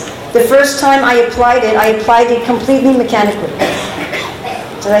this, the first time I applied it completely mechanically.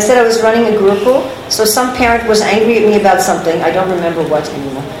 So I said I was running a Gurukul, so some parent was angry at me about something. I don't remember what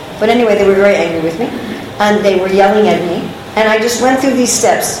anymore. But anyway, they were very angry with me. And they were yelling at me. And I just went through these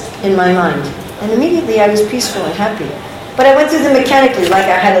steps in my mind. And immediately I was peaceful and happy. But I went through them mechanically, like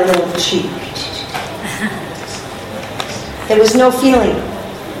I had a little cheek. There was no feeling.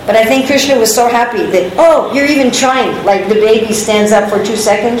 But I think Krishna was so happy that, oh, you're even trying. Like the baby stands up for 2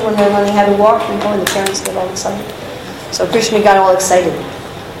 seconds when they're learning how to walk, and the parents get all excited. So Krishna got all excited.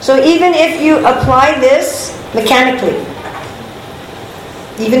 So even if you apply this mechanically,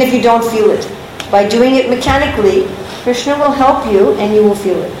 even if you don't feel it, by doing it mechanically, Krishna will help you and you will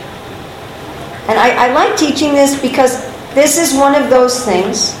feel it. And I like teaching this because this is one of those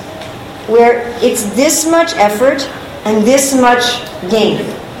things where it's this much effort and this much gain.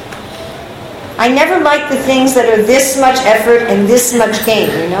 I never like the things that are this much effort and this much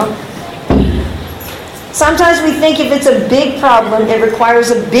gain, you know? Sometimes we think if it's a big problem, it requires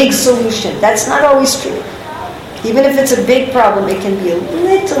a big solution. That's not always true. Even if it's a big problem, it can be a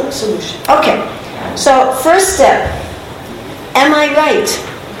little solution. Okay, so first step, am I right?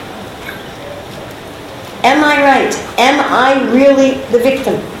 Am I right? Am I really the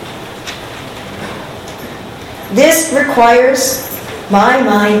victim? This requires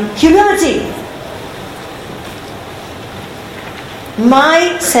my humility.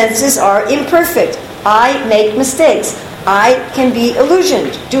 My senses are imperfect. I make mistakes. I can be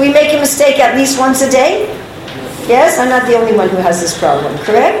illusioned. Do we make a mistake at least once a day? Yes, I'm not the only one who has this problem,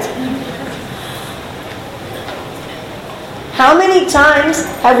 correct? How many times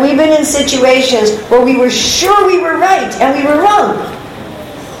have we been in situations where we were sure we were right and we were wrong?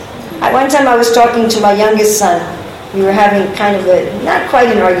 At one time I was talking to my youngest son. We were having kind of not quite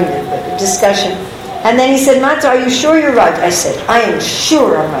an argument, but a discussion. And then he said, Mata, are you sure you're right? I said, I am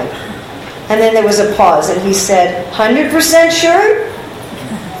sure I'm right. And then there was a pause, and he said, 100% sure?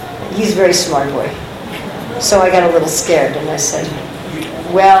 He's a very smart boy. So I got a little scared, and I said,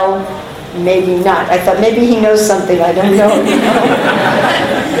 well, maybe not. I thought maybe he knows something I don't know.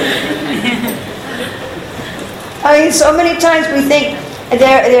 I mean, so many times we think,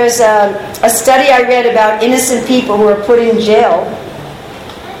 there's a study I read about innocent people who are put in jail,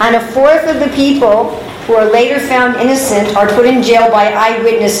 and a fourth of the people who are later found innocent are put in jail by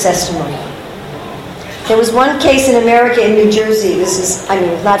eyewitness testimony. There was one case in America, in New Jersey. This is, I mean,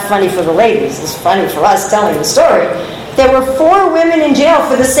 it's not funny for the ladies. It's funny for us telling the story. There were 4 women in jail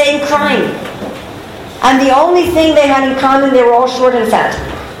for the same crime. And the only thing they had in common, they were all short and fat.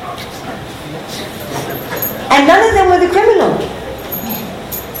 And none of them were the criminal.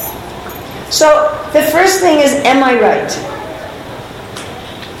 So the first thing is, am I right?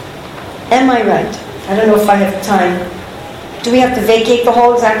 Am I right? I don't know if I have time. Do we have to vacate the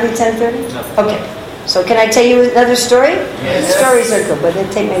hall exactly 10:30? No. Okay. So can I tell you another story? Yes. Stories are good, but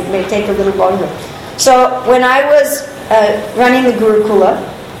they may take a little longer. So when I was running the Gurukula,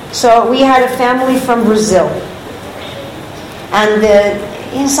 so we had a family from Brazil.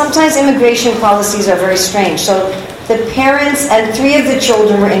 And sometimes immigration policies are very strange. So the parents and 3 of the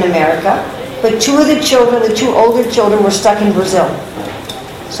children were in America, but 2 of the children, the 2 older children, were stuck in Brazil.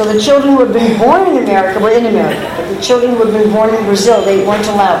 So the children who had been born in America were in America, but the children who had been born in Brazil, they weren't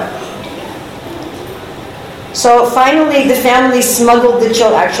allowed. So finally the family smuggled the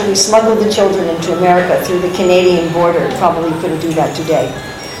children into America through the Canadian border. Probably couldn't do that today.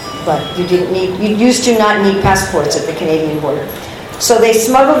 But you used to not need passports at the Canadian border. So they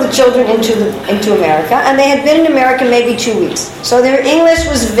smuggled the children into America, and they had been in America maybe 2 weeks. So their English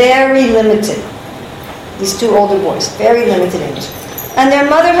was very limited. These 2 older boys, very limited English. And their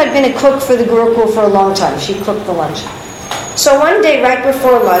mother had been a cook for the Gurukul for a long time. She cooked the lunch. So one day, right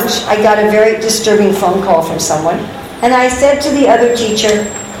before lunch, I got a very disturbing phone call from someone. And I said to the other teacher,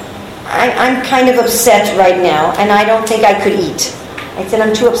 I'm kind of upset right now, and I don't think I could eat. I said,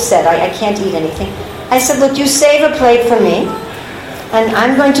 I'm too upset. I can't eat anything. I said, look, you save a plate for me, and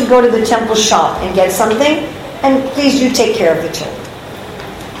I'm going to go to the temple shop and get something, and please you take care of the children.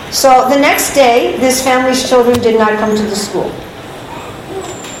 So the next day, this family's children did not come to the school.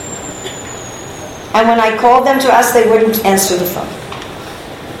 And when I called them to ask, they wouldn't answer the phone.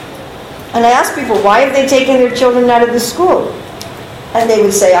 And I asked people, why have they taken their children out of the school? And they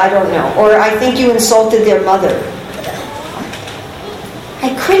would say, I don't know. Or, I think you insulted their mother.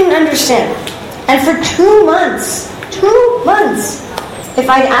 I couldn't understand. And for 2 months, if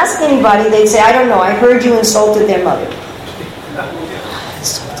I'd ask anybody, they'd say, I don't know, I heard you insulted their mother.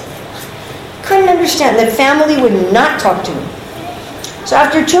 Couldn't understand. The family would not talk to me. So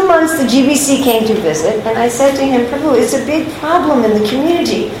after 2 months, the GBC came to visit, and I said to him, Prabhu, it's a big problem in the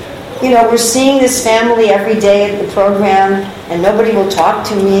community. You know, we're seeing this family every day at the program, and nobody will talk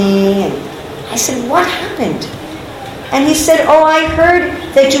to me. And I said, what happened? And he said, oh, I heard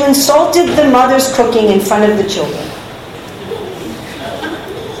that you insulted the mother's cooking in front of the children.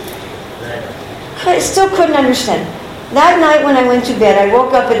 I still couldn't understand. That night when I went to bed, I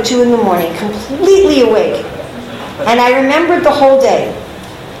woke up at 2 in the morning, completely awake. And I remembered the whole day.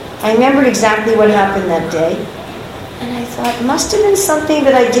 I remembered exactly what happened that day. And I thought, it must have been something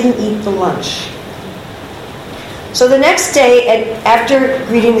that I didn't eat the lunch. So the next day, after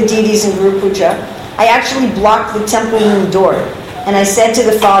greeting the deities in Guru Puja, I actually blocked the temple room door. And I said to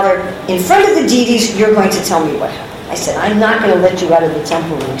the father, in front of the deities, you're going to tell me what happened. I said, I'm not going to let you out of the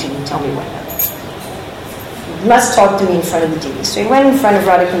temple room until you tell me what happened. You must talk to me in front of the deities. So he went in front of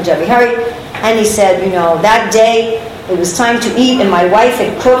Radha Kunja Bihari, and he said, that day it was time to eat, and my wife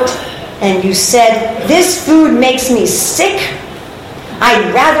had cooked, and you said, this food makes me sick.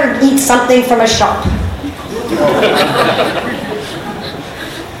 I'd rather eat something from a shop.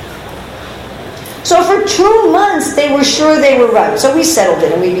 So for 2 months, they were sure they were right. So we settled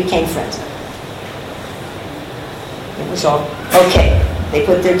it, and we became friends. It was all okay. They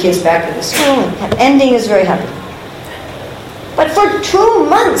put their kids back in the school, and the ending is very happy. But for 2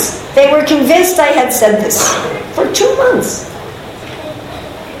 months, they were convinced I had said this. For 2 months.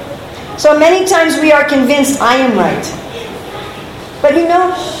 So many times we are convinced I am right. But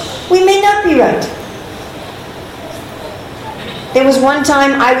we may not be right. There was one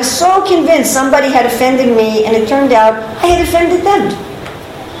time I was so convinced somebody had offended me, and it turned out I had offended them.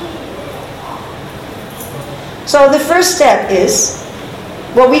 So the first step is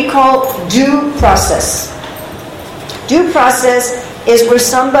what we call due process. Due process is where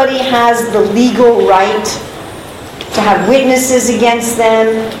somebody has the legal right to have witnesses against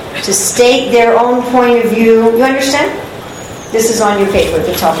them, to state their own point of view. You understand? This is on your paper, at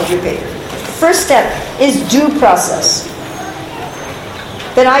the top of your paper. First step is due process.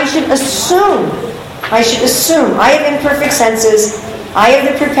 That I should assume I have imperfect senses, I have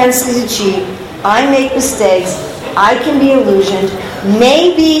the propensity to cheat, I make mistakes, I can be illusioned,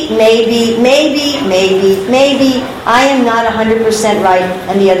 maybe I am not 100% right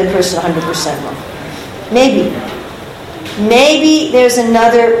and the other person 100% wrong. Maybe there's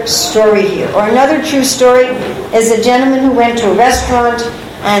another story here. Or another true story is a gentleman who went to a restaurant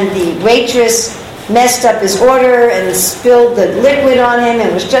and the waitress messed up his order and spilled the liquid on him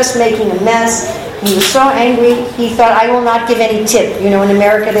and was just making a mess. He was so angry, he thought, I will not give any tip. In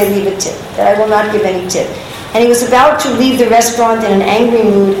America they leave a tip. That I will not give any tip. And he was about to leave the restaurant in an angry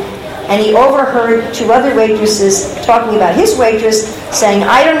mood, and he overheard 2 other waitresses talking about his waitress, saying,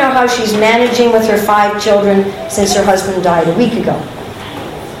 I don't know how she's managing with her 5 children since her husband died a week ago.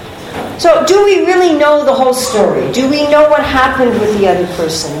 So do we really know the whole story? Do we know what happened with the other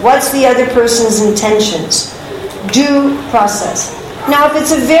person? What's the other person's intentions? Due process. Now, if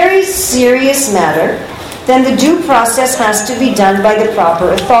it's a very serious matter, then the due process has to be done by the proper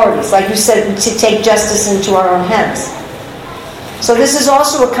authorities. Like you said, to take justice into our own hands. So this is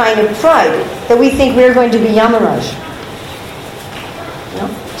also a kind of pride, that we think we're going to be Yamaraj.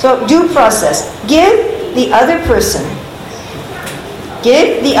 So due process. Give the other person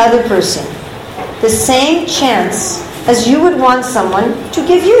the same chance as you would want someone to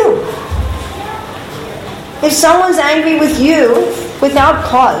give you. If someone's angry with you without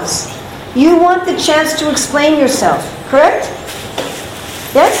cause, you want the chance to explain yourself, correct?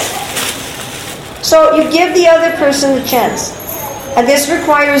 Yes? So you give the other person the chance. And this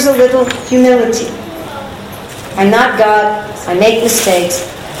requires a little humility. I'm not God, I make mistakes.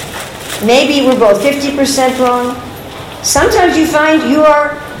 Maybe we're both 50% wrong. Sometimes you find you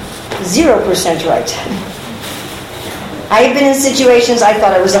are 0% right. I have been in situations I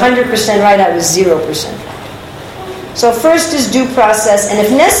thought I was 100% right, I was 0%. So first is due process, and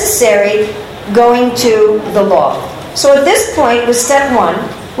if necessary, going to the law. So at this point, with step 1,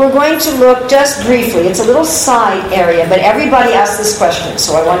 we're going to look just briefly. It's a little side area, but everybody asks this question,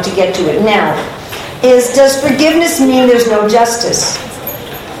 so I want to get to it now. Does forgiveness mean there's no justice?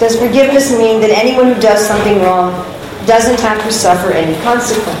 Does forgiveness mean that anyone who does something wrong doesn't have to suffer any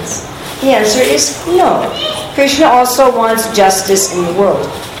consequence? The answer is no. Krishna also wants justice in the world.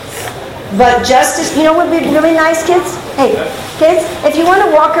 But justice, what would be really nice, kids? Hey, kids, if you want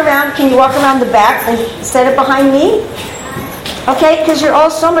to walk around, can you walk around the back instead of behind me? Okay, because you're all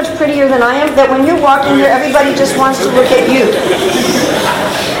so much prettier than I am that when you're walking here, everybody just wants to look at you.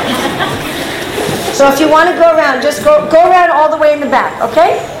 So if you want to go around, just go around all the way in the back,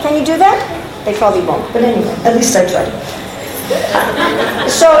 okay? Can you do that? They probably won't, but anyway, at least I tried.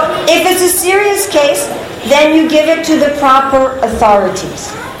 So if it's a serious case, then you give it to the proper authorities.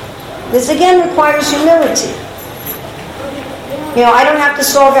 This again requires humility. I don't have to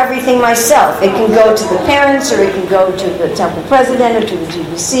solve everything myself. It can go to the parents, or it can go to the temple president, or to the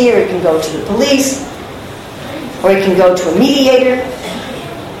GBC, or it can go to the police, or it can go to a mediator.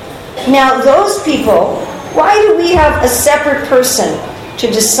 Now, those people, why do we have a separate person to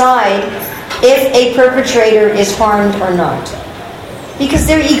decide if a perpetrator is harmed or not? Because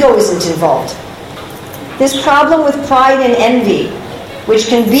their ego isn't involved. This problem with pride and envy, which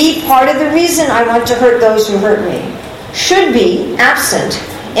can be part of the reason I want to hurt those who hurt me, should be absent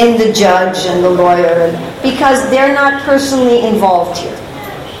in the judge and the lawyer, because they're not personally involved here.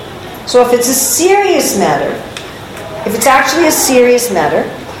 So if it's a serious matter, if it's actually a serious matter,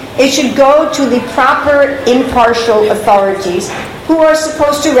 it should go to the proper impartial authorities who are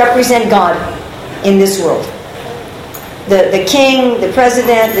supposed to represent God in this world. The king, the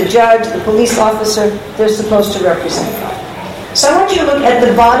president, the judge, the police officer, they're supposed to represent God. So I want you to look at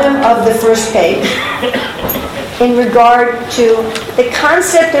the bottom of the first page in regard to the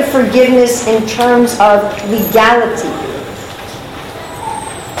concept of forgiveness in terms of legality.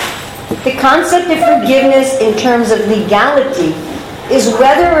 The concept of forgiveness in terms of legality is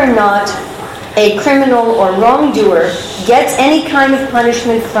whether or not a criminal or wrongdoer gets any kind of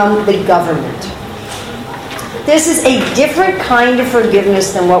punishment from the government. This is a different kind of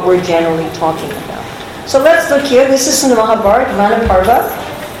forgiveness than what we're generally talking about. So let's look here. This is from the Mahabharata, Vana Parva.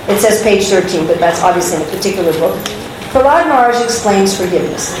 It says page 13, but that's obviously in a particular book. Prahlad Maharaj explains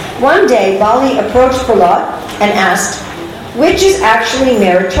forgiveness. One day, Bali approached Prahlad and asked, which is actually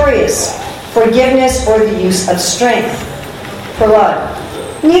meritorious, forgiveness or the use of strength?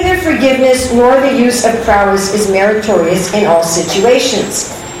 Prahlad, neither forgiveness nor the use of prowess is meritorious in all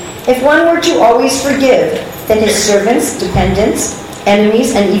situations. If one were to always forgive, then his servants, dependents,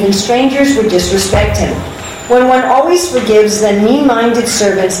 enemies, and even strangers would disrespect him. When one always forgives, then mean-minded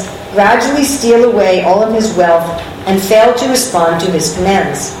servants gradually steal away all of his wealth and fail to respond to his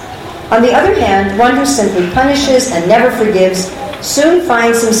commands. On the other hand, one who simply punishes and never forgives soon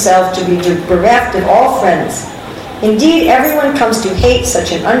finds himself to be bereft of all friends. Indeed, everyone comes to hate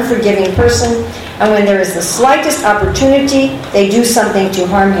such an unforgiving person, and when there is the slightest opportunity, they do something to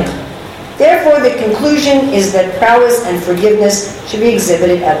harm him. Therefore, the conclusion is that prowess and forgiveness should be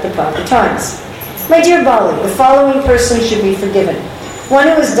exhibited at the proper times. My dear Bali, the following person should be forgiven. One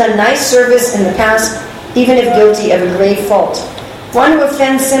who has done nice service in the past, even if guilty of a grave fault. One who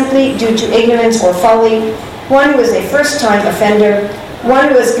offends simply due to ignorance or folly. One who is a first-time offender. One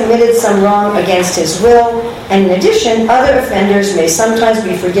who has committed some wrong against his will. And in addition, other offenders may sometimes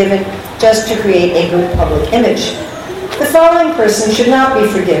be forgiven just to create a good public image. The following person should not be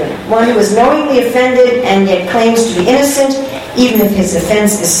forgiven. One who is knowingly offended and yet claims to be innocent, even if his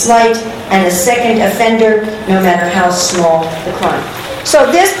offense is slight, and a second offender, no matter how small the crime.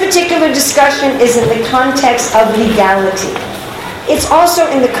 So this particular discussion is in the context of legality. It's also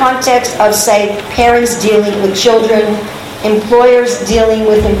in the context of, say, parents dealing with children, employers dealing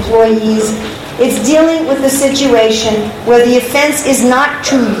with employees. It's dealing with the situation where the offense is not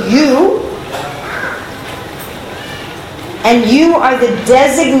to you, and you are the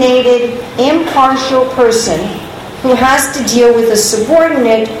designated impartial person who has to deal with a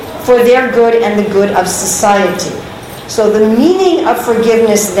subordinate for their good and the good of society. So the meaning of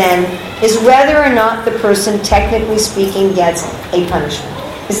forgiveness then is whether or not the person, technically speaking, gets a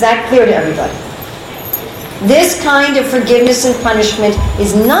punishment. Is that clear to everybody? This kind of forgiveness and punishment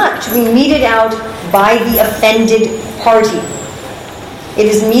is not to be meted out by the offended party. It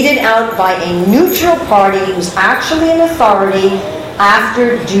is meted out by a neutral party who's actually an authority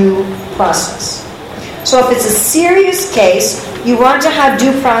after due process. So if it's a serious case, you want to have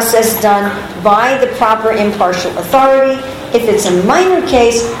due process done by the proper impartial authority. If it's a minor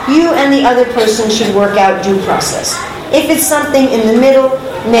case, you and the other person should work out due process. If it's something in the middle,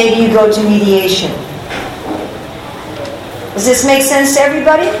 maybe you go to mediation. Does this make sense to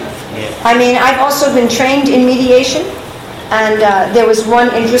everybody? Yeah. I mean, I've also been trained in mediation. And there was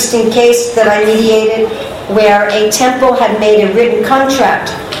one interesting case that I mediated where a temple had made a written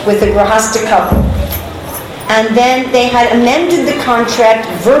contract with a Grahasta couple. And then they had amended the contract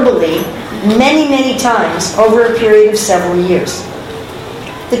verbally many, many times over a period of several years.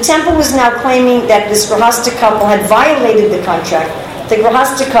 The temple was now claiming that this Grahasta couple had violated the contract. The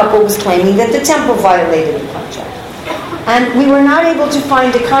Grahasta couple was claiming that the temple violated the contract. And we were not able to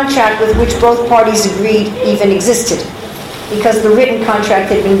find a contract with which both parties agreed even existed, because the written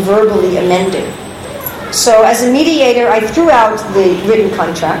contract had been verbally amended. So as a mediator, I threw out the written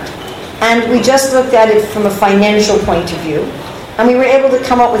contract, and we just looked at it from a financial point of view. And we were able to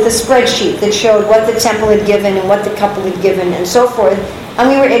come up with a spreadsheet that showed what the temple had given and what the couple had given and so forth. And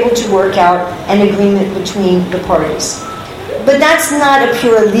we were able to work out an agreement between the parties. But that's not a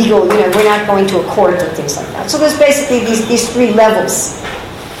pure legal, we're not going to a court or things like that. So there's basically these three levels.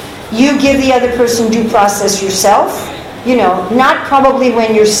 You give the other person due process yourself, not probably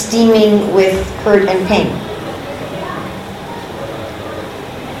when you're steaming with hurt and pain.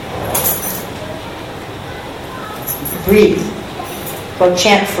 Breathe. Go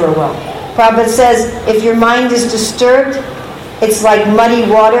chant for a while. Prabhupada says, if your mind is disturbed, It's like muddy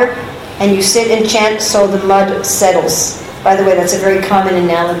water, and you sit and chant so the mud settles. By the way, that's a very common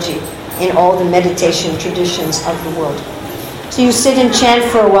analogy in all the meditation traditions of the world. So you sit and chant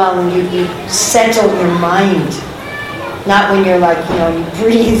for a while, and you settle your mind. Not when you're like, you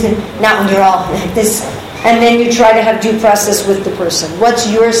breathe, and not when you're all like this. And then you try to have due process with the person. What's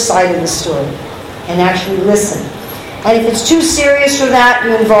your side of the story? And actually listen. And if it's too serious for that,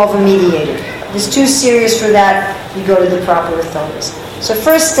 you involve a mediator. If it's too serious for that, you go to the proper authorities. So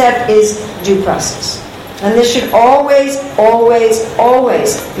first step is due process. And this should always, always,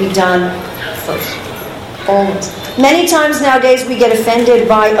 always be done first. Always. Many times nowadays we get offended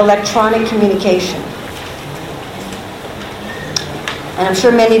by electronic communication. And I'm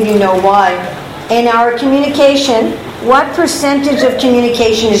sure many of you know why. In our communication, what percentage of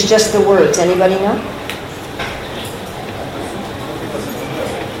communication is just the words? Anybody know?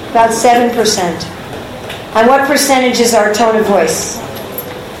 About 7%. And what percentage is our tone of voice?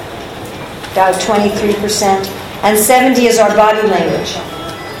 About 23%. And 70% is our body language.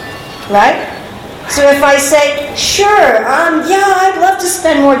 Right? So if I say, sure, I'd love to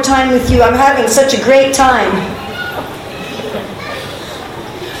spend more time with you. I'm having such a great time.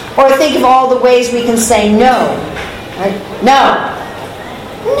 Or think of all the ways we can say no. Right? No.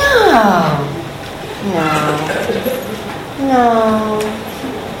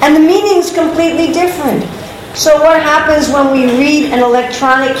 And the meaning's completely different. So what happens when we read an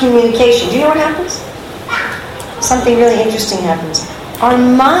electronic communication? Do you know what happens? Something really interesting happens. Our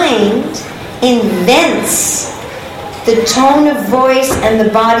mind invents the tone of voice and the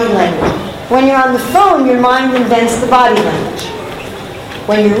body language. When you're on the phone, your mind invents the body language.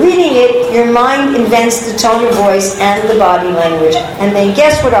 When you're reading it, your mind invents the tone of voice and the body language. And then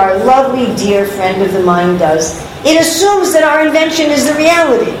guess what our lovely dear friend of the mind does? It assumes that our invention is the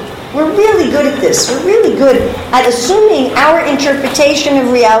reality. We're really good at this. We're really good at assuming our interpretation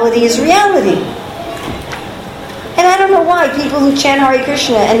of reality is reality. And I don't know why people who chant Hare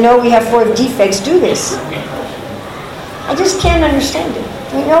Krishna and know we have 4 defects do this. I just can't understand it.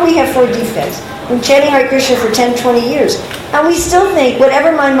 We know we have 4 defects. We've been chanting Hare Krishna for 10, 20 years. And we still think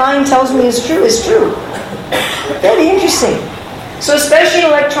whatever my mind tells me is true is true. Very interesting. So especially in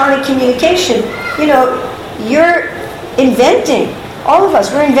electronic communication, you're inventing, all of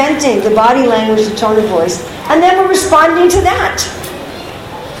us, we're inventing the body language, the tone of voice, and then we're responding to that.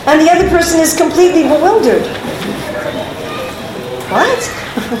 And the other person is completely bewildered. What?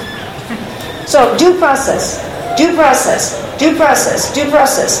 So, due process.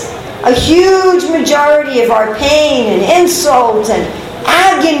 A huge majority of our pain and insult and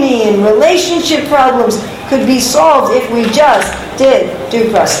agony and relationship problems could be solved if we just did due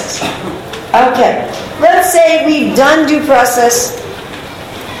process. Okay, let's say we've done due process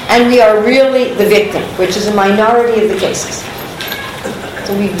and we are really the victim, which is a minority of the cases.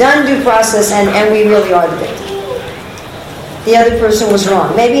 So we've done due process and we really are the victim. The other person was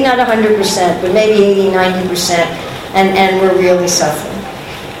wrong. Maybe not 100%, but maybe 80, 90%, and we're really suffering.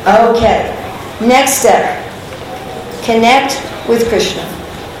 Okay, next step. Connect with Krishna.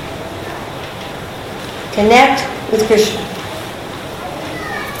 Connect with Krishna.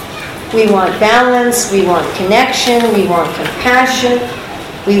 We want balance, we want connection, we want compassion,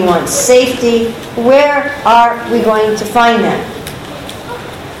 we want safety. Where are we going to find that?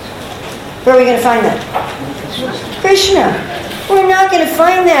 Where are we going to find that? Krishna. We're not going to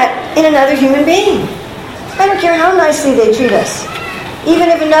find that in another human being. I don't care how nicely they treat us. Even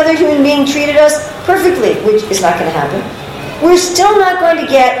if another human being treated us perfectly, which is not going to happen, we're still not going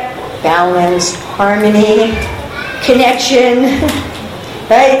to get balance, harmony, connection,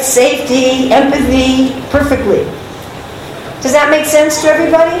 right? Safety, empathy, perfectly. Does that make sense to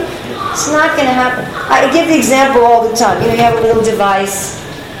everybody? It's not going to happen. I give the example all the time. You have a little device.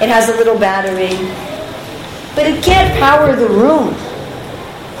 It has a little battery. But it can't power the room.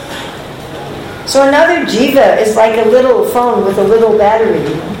 So another jiva is like a little phone with a little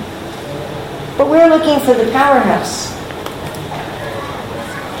battery. But we're looking for the powerhouse.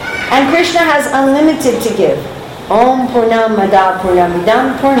 And Krishna has unlimited to give. Om Purnam Mada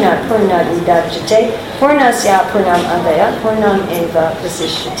Purnamidam Purnat Purnat Udachyate Purnasya Purnam Adaya Purnam Eva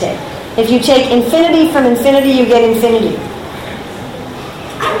Vasishyate. If you take infinity from infinity, you get infinity.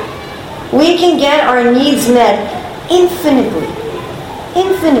 We can get our needs met infinitely.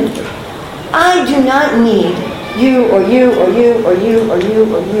 Infinitely. I do not need you or you or you or you or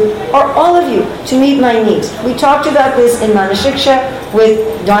you or you or all of you to meet my needs. We talked about this in Manashiksha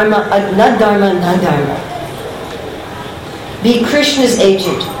with Dharma, not Dharma, not Dharma. Be Krishna's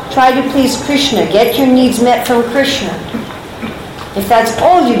agent. Try to please Krishna. Get your needs met from Krishna. If that's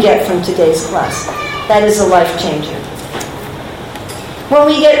all you get from today's class, that is a life changer. When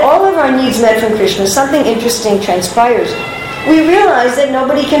we get all of our needs met from Krishna, something interesting transpires. We realize that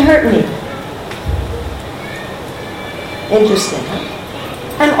nobody can hurt me. Interesting, huh?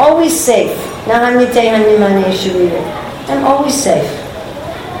 I'm always safe. I'm always safe.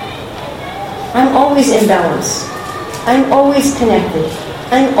 I'm always in balance. I'm always connected.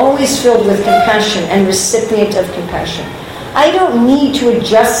 I'm always filled with compassion and recipient of compassion. I don't need to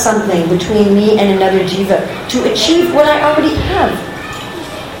adjust something between me and another jiva to achieve what I already have.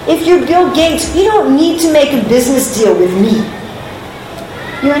 If you're Bill Gates, you don't need to make a business deal with me.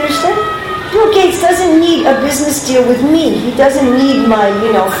 You understand? Bill Gates doesn't need a business deal with me. He doesn't need my,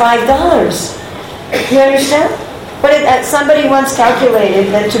 $5. You understand? But somebody once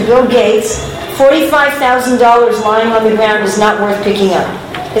calculated that to Bill Gates, $45,000 lying on the ground is not worth picking up.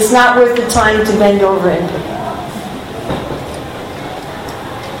 It's not worth the time to bend over and pick up.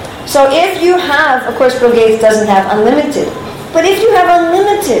 So if you have, of course Bill Gates doesn't have unlimited, but if you have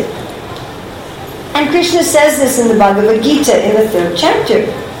unlimited, and Krishna says this in the Bhagavad Gita in the 3rd chapter,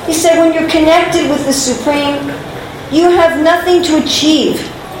 he said when you're connected with the Supreme, you have nothing to achieve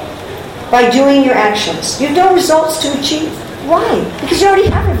by doing your actions. You have no results to achieve. Why? Because you already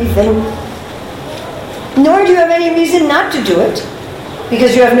have everything. Nor do you have any reason not to do it,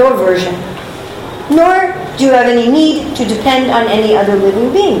 because you have no aversion. Nor do you have any need to depend on any other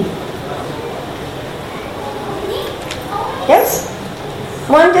living being. Yes?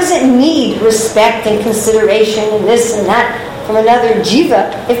 One doesn't need respect and consideration and this and that from another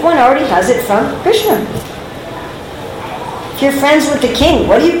jiva if one already has it from Krishna. If you're friends with the king,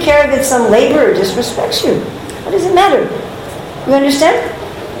 what do you care if some laborer disrespects you? What does it matter? You understand?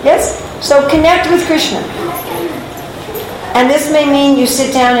 Yes? So connect with Krishna. And this may mean you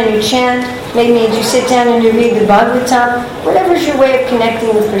sit down and you chant, may mean you sit down and you read the Bhagavatam, whatever's your way of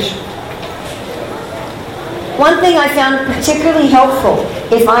connecting with Krishna. One thing I found particularly helpful,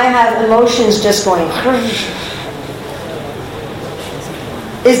 if I have emotions just going,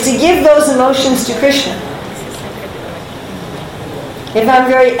 is to give those emotions to Krishna. If I'm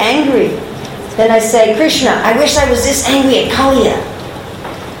very angry, then I say, Krishna, I wish I was this angry at Kaliya.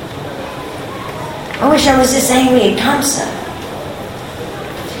 I wish I was this angry at Kamsa.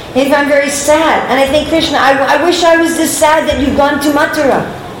 If I'm very sad, and I think, Krishna, I wish I was this sad that you've gone to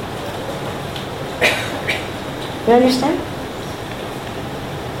Mathura. You understand?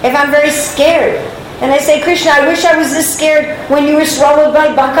 If I'm very scared, and I say, Krishna, I wish I was this scared when you were swallowed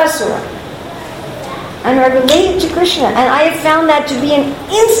by Bakasura. And I relate it to Krishna. And I have found that to be an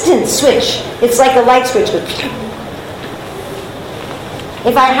instant switch. It's like a light switch.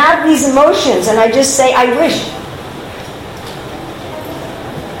 If I have these emotions and I just say, I wish.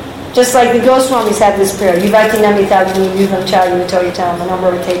 Just like the Goswamis have this prayer.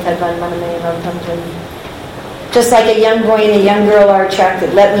 Just like a young boy and a young girl are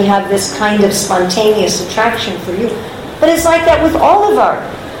attracted. Let me have this kind of spontaneous attraction for you. But it's like that with all of our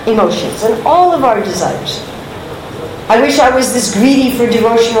emotions and all of our desires. I wish I was this greedy for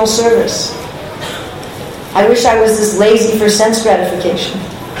devotional service. I wish I was this lazy for sense gratification.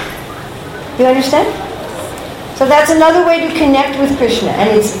 You understand? So that's another way to connect with Krishna. And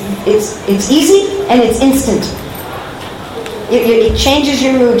it's easy and it's instant. It changes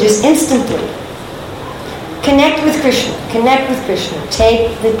your mood just instantly. Connect with Krishna. Connect with Krishna.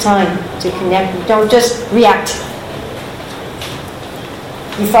 Take the time to connect. Don't just react.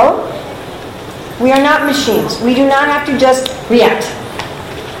 You follow? We are not machines. We do not have to just react.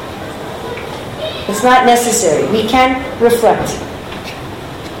 It's not necessary. We can reflect.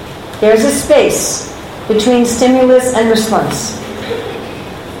 There's a space between stimulus and response.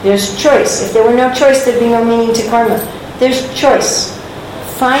 There's choice. If there were no choice, there'd be no meaning to karma. There's choice.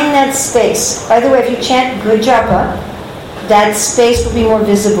 Find that space. By the way, if you chant good japa, that space will be more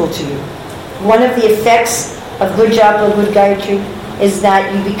visible to you. One of the effects of good japa, good gayatri, is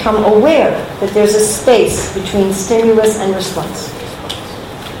that you become aware that there's a space between stimulus and response.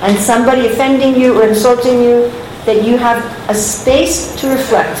 And somebody offending you or insulting you, that you have a space to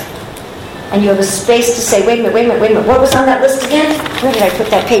reflect. And you have a space to say, wait a minute. What was on that list again? Where did I put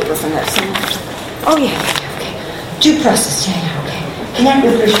that paper from that? Oh yeah, okay. Due process, yeah, okay. Connect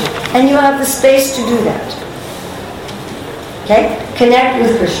with Krishna. And you have the space to do that. Okay? Connect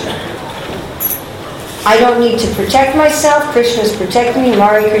with Krishna. I don't need to protect myself. Krishna is protecting me.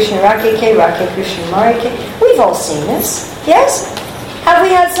 Mari Krishna Rakhe Krishna Mari Ke. We've all seen this. Yes? Have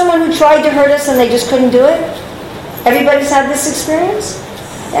we had someone who tried to hurt us and they just couldn't do it? Everybody's had this experience?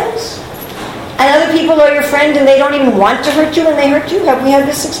 Yes? And other people are your friend and they don't even want to hurt you and they hurt you? Have we had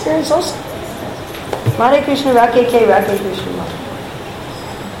this experience also? Mari Krishna Rakhe Krishna Mari.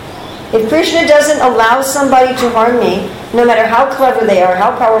 If Krishna doesn't allow somebody to harm me, no matter how clever they are,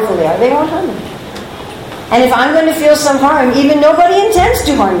 how powerful they won't harm me. And if I'm going to feel some harm, even nobody intends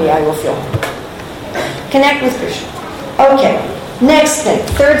to harm me, I will feel harm. Connect with Krishna. Okay, next thing,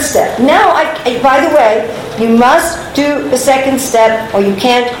 third step. Now, by the way, you must do the second step or you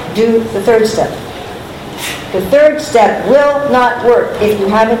can't do the third step. The third step will not work if you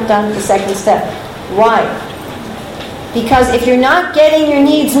haven't done the second step. Why? Because if you're not getting your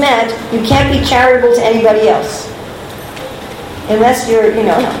needs met, you can't be charitable to anybody else. Unless you're, you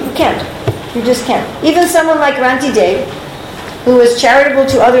can't. You just can't. Even someone like Rantidev, who was charitable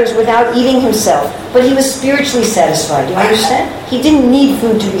to others without eating himself, but he was spiritually satisfied. Do you understand? He didn't need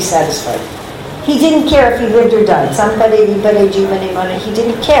food to be satisfied. He didn't care if he lived or died. He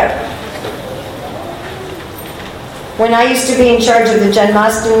didn't care. When I used to be in charge of the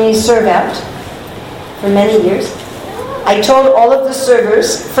Janmashtami serve-out for many years, I told all of the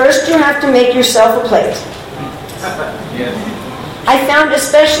servers, first you have to make yourself a plate. Yes. I found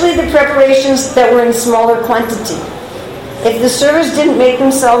especially the preparations that were in smaller quantity. If the servers didn't make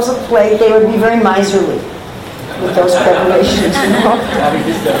themselves a plate, they would be very miserly with those preparations.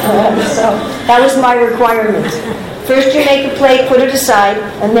 So that was my requirement. First you make a plate, put it aside,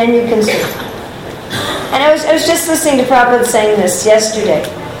 and then you can serve. And I was just listening to Prabhupada saying this yesterday,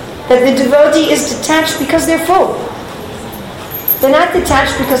 that the devotee is detached because they're full. They're not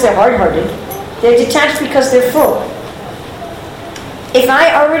detached because they're hard-hearted. They're detached because they're full. If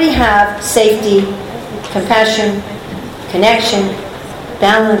I already have safety, compassion, connection,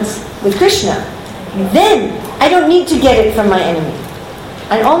 balance with Krishna, then I don't need to get it from my enemy.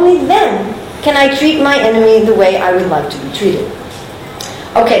 And only then can I treat my enemy the way I would like to be treated.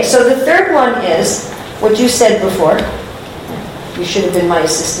 Okay, so the third one is what you said before. You should have been my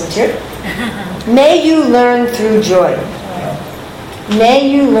assistant here. May you learn through joy. May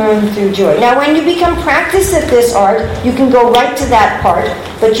you learn through joy. Now, when you become practiced at this art, you can go right to that part,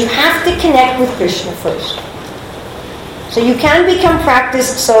 but you have to connect with Krishna first. So you can become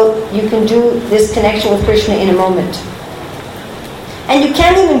practiced so you can do this connection with Krishna in a moment. And you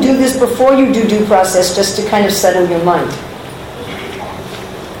can't even do this before you do due process just to kind of settle your mind.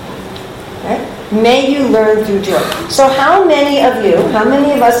 Right? May you learn through joy. So how many of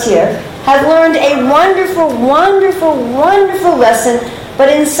us here have learned a wonderful, wonderful, wonderful lesson, but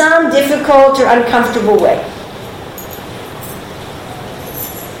in some difficult or uncomfortable way?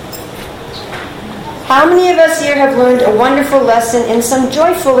 How many of us here have learned a wonderful lesson in some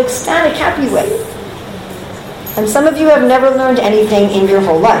joyful, ecstatic, happy way? And some of you have never learned anything in your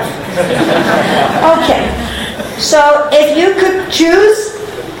whole life. Okay. So if you could choose...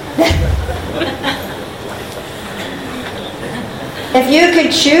 If you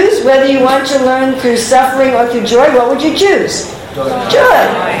could choose whether you want to learn through suffering or through joy, what would you choose? Joy.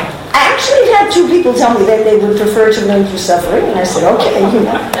 I actually had two people tell me that they would prefer to learn through suffering, and I said, okay,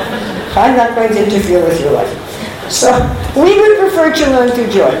 I'm not going to interfere with your life. So we would prefer to learn through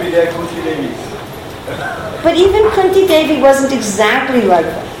joy. Maybe they are Kunti Devi. But even Kunti Devi wasn't exactly like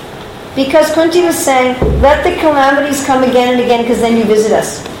that. Because Kunti was saying, let the calamities come again and again, because then you visit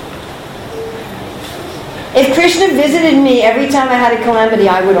us. If Krishna visited me every time I had a calamity,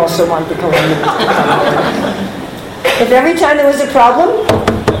 I would also want the calamity. If every time there was a problem,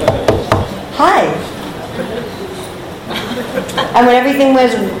 hi. And when everything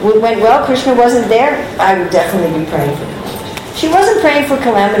went well, Krishna wasn't there, I would definitely be praying for him. She wasn't praying for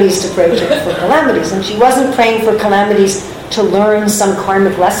calamities to pray for calamities, and she wasn't praying for calamities to learn some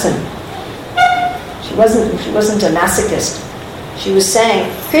karmic lesson. She wasn't a masochist. She was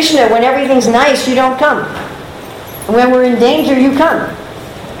saying, Krishna, when everything's nice, you don't come. And when we're in danger, you come.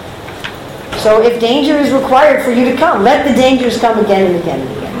 So if danger is required for you to come, let the dangers come again and again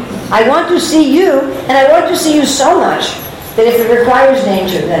and again. I want to see you, and I want to see you so much that if it requires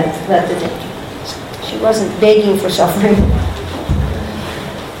danger, then let the danger. She wasn't begging for suffering.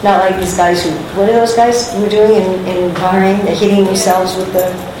 Not like these guys what are those guys who were doing in Bahrain? They're hitting themselves with the...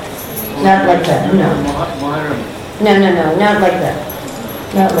 Not like that, no. No, not like that.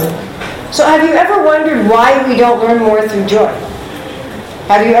 Not like that. So have you ever wondered why we don't learn more through joy?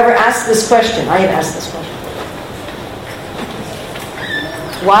 Have you ever asked this question? I have asked this question.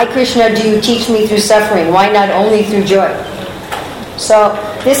 Why, Krishna, do you teach me through suffering? Why not only through joy? So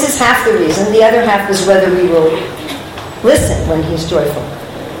this is half the reason. The other half is whether we will listen when he's joyful.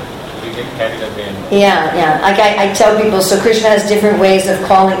 We get carried away. Yeah. Like I tell people, so Krishna has different ways of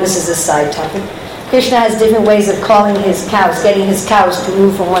calling. This is a side topic. Krishna has different ways of calling his cows, getting his cows to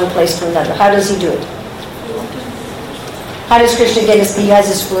move from one place to another. How does he do it? How does Krishna get he has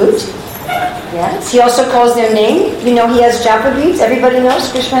his flute? Yes. He also calls their name. You know he has japa beads. Everybody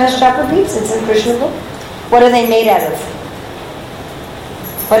knows Krishna has japa beads. It's in Krishna book. What are they made out of?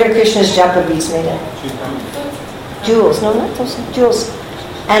 What are Krishna's japa beads made out of? Jewels. No, not those. Jewels.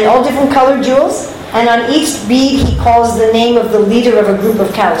 And all different colored jewels. And on each bead he calls the name of the leader of a group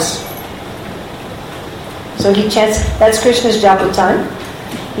of cows. So he chants, that's Krishna's japa time.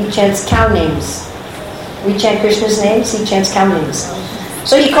 He chants cow names. We chant Krishna's names, he chants cow names.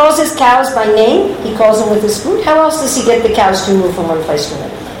 So he calls his cows by name, he calls them with his flute. How else does he get the cows to move from one place to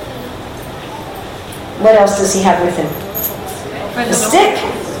another? What else does he have with him? A stick.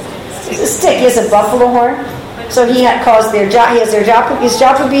 It's a stick. He has a buffalo horn. So he has his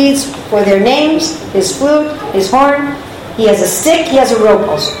japa beads for their names, his flute, his horn. He has a stick, he has a rope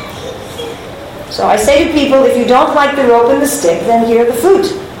also. So I say to people, if you don't like the rope and the stick, then hear the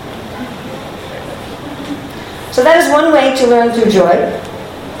flute. So that is one way to learn through joy.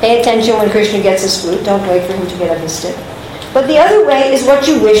 Pay attention when Krishna gets his flute. Don't wait for him to get up his stick. But the other way is what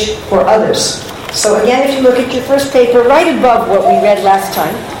you wish for others. So again, if you look at your first paper, right above what we read last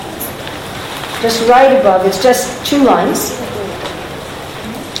time, just right above, it's just 2 lines.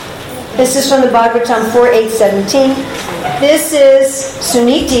 This is from the Bhagavatam 4.8.17. This is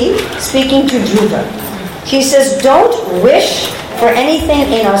Suniti speaking to Dhruva. She says, don't wish for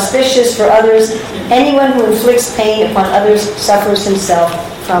anything inauspicious for others. Anyone who inflicts pain upon others suffers himself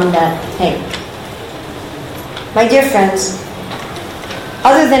from that pain. My dear friends,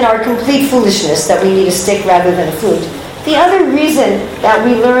 other than our complete foolishness that we need a stick rather than a flute, the other reason that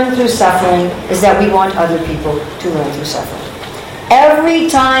we learn through suffering is that we want other people to learn through suffering. Every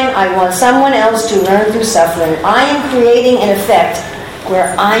time I want someone else to learn through suffering, I am creating an effect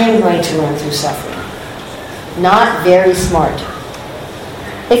where I am going to learn through suffering. Not very smart.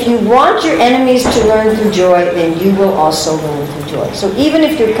 If you want your enemies to learn through joy, then you will also learn through joy. So even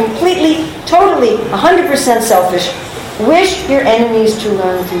if you're completely, totally, 100% selfish, wish your enemies to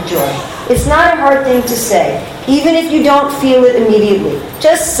learn through joy. It's not a hard thing to say, even if you don't feel it immediately.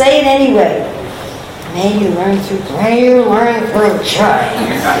 Just say it anyway. May you learn through joy.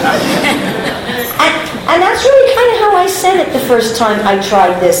 And that's really kind of how I said it the first time I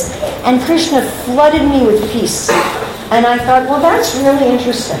tried this. And Krishna flooded me with peace. And I thought, well, that's really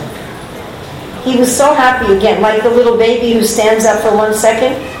interesting. He was so happy again, like the little baby who stands up for 1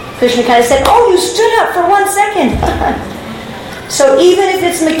 second. Krishna kind of said, oh, you stood up for 1 second. So even if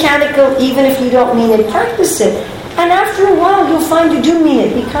it's mechanical, even if you don't mean it, practice it. And after a while, you'll find you do mean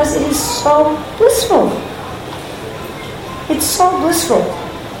it because it is so blissful. It's so blissful.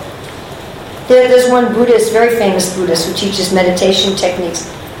 There's one Buddhist, very famous Buddhist, who teaches meditation techniques.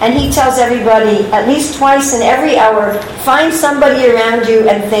 And he tells everybody, at least twice in every hour, find somebody around you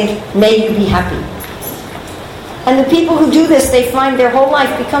and think, may you be happy. And the people who do this, they find their whole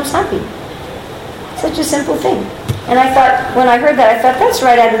life becomes happy. Such a simple thing. And I thought, when I heard that, I thought, that's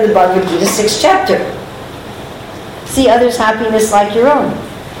right out of the Bhagavad Gita 6th chapter. See others' happiness like your own.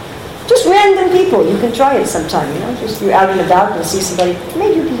 Just random people. You can try it sometime, Just you're out and about and see somebody,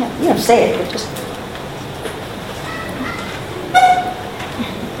 may you be happy. Say it, but just...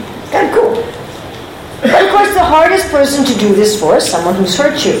 Kind of cool. But of course, the hardest person to do this for is someone who's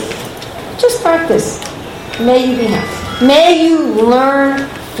hurt you. Just practice. May you be happy. May you learn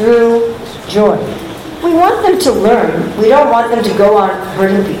through joy. We want them to learn. We don't want them to go on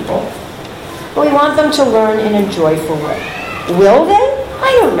hurting people. But we want them to learn in a joyful way. Will they?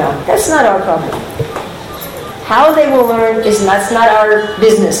 I don't know. That's not our problem. How they will learn that's not our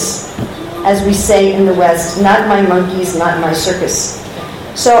business. As we say in the West, not my monkeys, not my circus.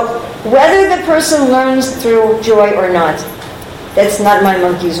 So, whether the person learns through joy or not, that's not my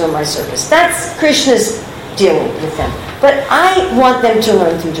monkeys or my circus. That's Krishna's dealing with them. But I want them to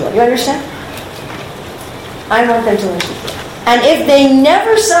learn through joy. You understand? I want them to learn through joy. And if they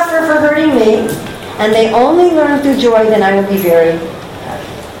never suffer for hurting me, and they only learn through joy, then I will be very happy.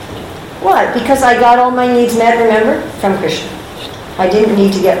 Why? Because I got all my needs met, remember? From Krishna. I didn't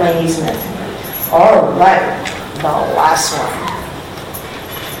need to get my needs met. All right. The last one.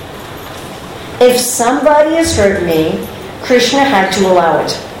 If somebody has hurt me, Krishna had to allow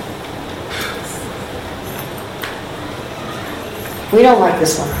it. We don't like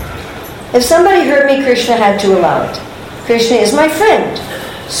this one. If somebody hurt me, Krishna had to allow it. Krishna is my friend.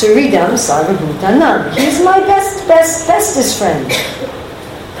 Suridam Sarvabhutanam. He's my bestest friend.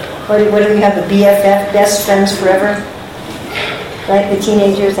 What do we have, the BFF, best friends forever? Right, the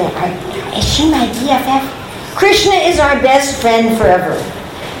teenagers, is she my BFF? Krishna is our best friend forever.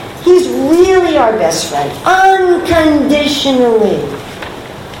 He's really our best friend, unconditionally.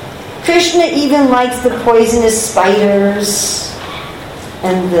 Krishna even likes the poisonous spiders.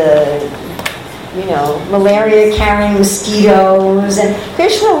 and the, malaria-carrying mosquitoes. And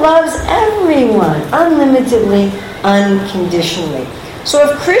Krishna loves everyone unlimitedly, unconditionally. So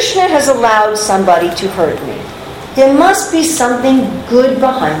if Krishna has allowed somebody to hurt me, there must be something good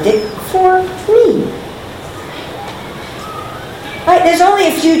behind it for me. Right? There's only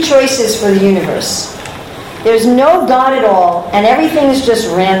a few choices for the universe. There's no God at all, and everything is just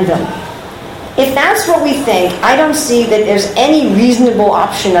random. If that's what we think, I don't see that there's any reasonable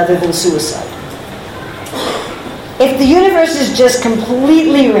option other than suicide. If the universe is just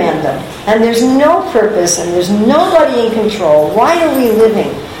completely random, and there's no purpose, and there's nobody in control, why are we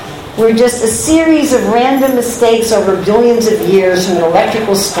living? We're just a series of random mistakes over billions of years from an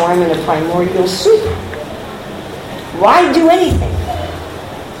electrical storm and a primordial soup. Why do anything?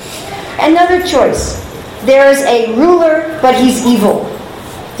 Another choice. There is a ruler, but he's evil.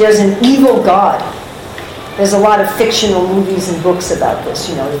 There's an evil God. There's a lot of fictional movies and books about this.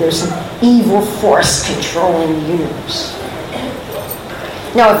 There's some evil force controlling the universe.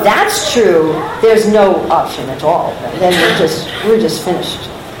 Now, if that's true, there's no option at all. Then we're just finished.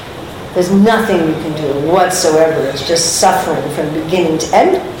 There's nothing you can do whatsoever. It's just suffering from beginning to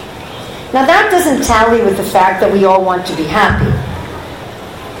end. Now, that doesn't tally with the fact that we all want to be happy.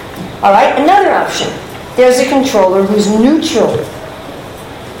 All right, another option. There's a controller who's neutral.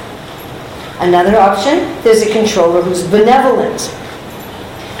 Another option, there's a controller who's benevolent.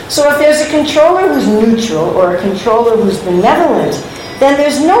 So if there's a controller who's neutral or a controller who's benevolent, then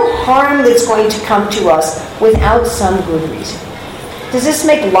there's no harm that's going to come to us without some good reason. Does this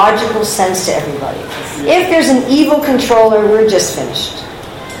make logical sense to everybody? If there's an evil controller, we're just finished.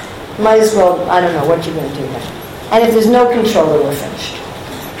 Might as well, I don't know what you're going to do now. And if there's no controller, we're finished.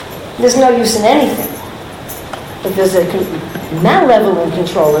 There's no use in anything. If there's a malevolent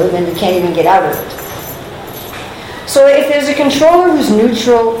controller, then you can't even get out of it. So if there's a controller who's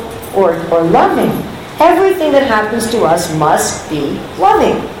neutral or loving, everything that happens to us must be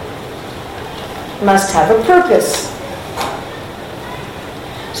loving. Must have a purpose.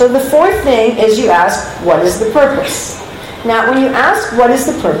 So the fourth thing is you ask, what is the purpose? Now, when you ask what is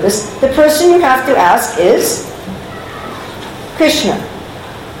the purpose, the person you have to ask is Krishna.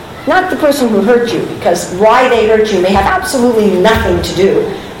 Not the person who hurt you, because why they hurt you may have absolutely nothing to do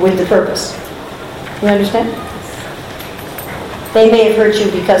with the purpose. You understand? They may have hurt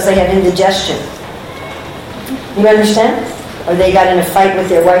you because they have indigestion. You understand? Or they got in a fight with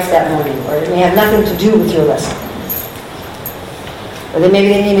their wife that morning, or it may have nothing to do with your lesson. Or maybe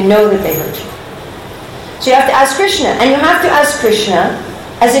they didn't even know that they hurt you. So you have to ask Krishna, and you have to ask Krishna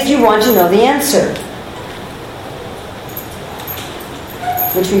as if you want to know the answer.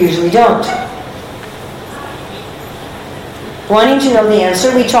 Which we usually don't. Wanting to know the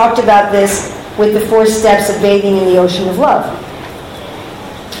answer, we talked about this with the 4 steps of bathing in the ocean of love.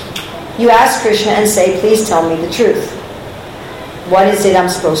 You ask Krishna and say, please tell me the truth. What is it I'm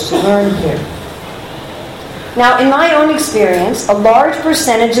supposed to learn here? Now, in my own experience, a large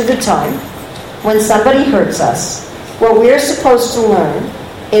percentage of the time, when somebody hurts us, what we're supposed to learn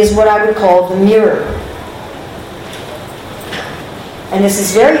is what I would call the mirror. And this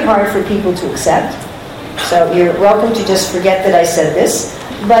is very hard for people to accept. So you're welcome to just forget that I said this.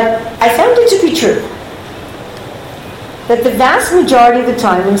 But I found it to be true. That the vast majority of the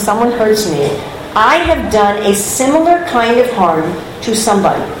time when someone hurts me, I have done a similar kind of harm to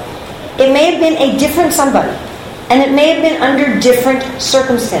somebody. It may have been a different somebody. And it may have been under different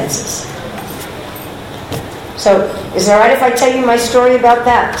circumstances. So, is it all right if I tell you my story about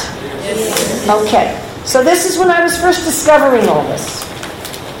that? Yes. Okay. So this is when I was first discovering all this.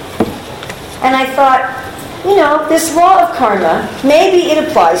 And I thought, this law of karma, maybe it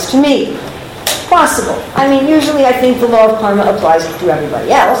applies to me. Possible. I mean, usually I think the law of karma applies to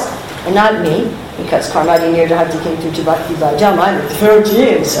everybody else, and not me, because karma nirjahati kintu bhakti bhajam, I'm a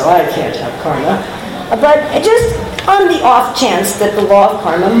 13, so I can't have karma. But just on the off chance that the law of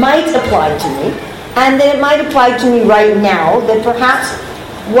karma might apply to me, and that it might apply to me right now, that perhaps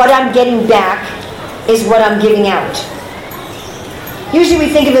what I'm getting back is what I'm giving out. Usually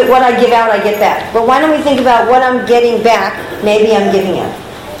we think of it, what I give out, I get back. But why don't we think about what I'm getting back, maybe I'm giving out.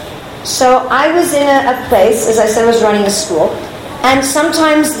 So I was in a place, as I said, I was running a school, and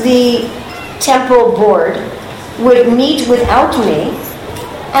sometimes the temple board would meet without me,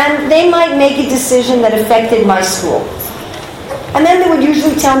 and they might make a decision that affected my school. And then they would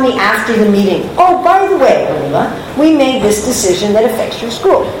usually tell me after the meeting, oh, by the way, Arima, we made this decision that affects your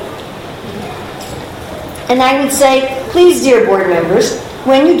school. And I would say, please, dear board members,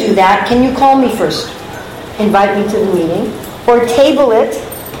 when you do that, can you call me first? Invite me to the meeting, or table it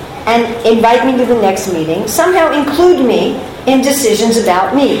and invite me to the next meeting. Somehow include me in decisions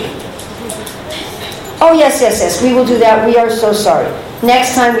about me. Oh, yes, we will do that. We are so sorry.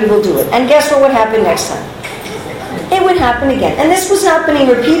 Next time we will do it. And guess what would happen next time? It would happen again. And this was happening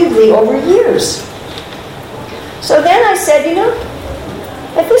repeatedly over years. So then I said,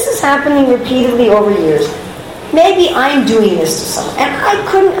 if this is happening repeatedly over years, maybe I'm doing this to someone. And I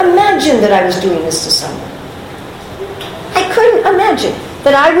couldn't imagine that I was doing this to someone. I couldn't imagine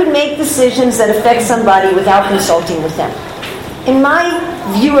that I would make decisions that affect somebody without consulting with them. In my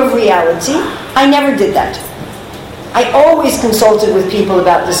view of reality, I never did that. I always consulted with people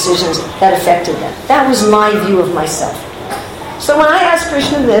about decisions that affected them. That was my view of myself. So when I asked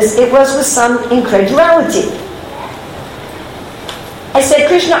Krishna this, it was with some incredulity. I said,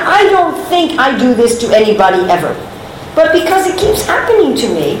 Krishna, I don't think I do this to anybody ever. But because it keeps happening to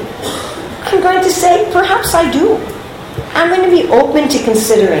me, I'm going to say, perhaps I do. I'm going to be open to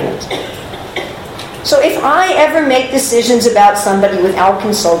considering it. So if I ever make decisions about somebody without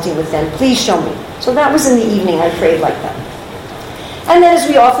consulting with them, please show me. So that was in the evening, I prayed like that. And then as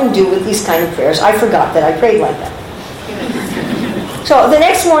we often do with these kind of prayers, I forgot that I prayed like that. So the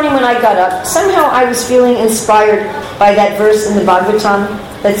next morning when I got up, somehow I was feeling inspired by that verse in the Bhagavatam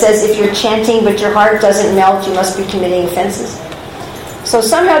that says, if you're chanting but your heart doesn't melt, you must be committing offenses. So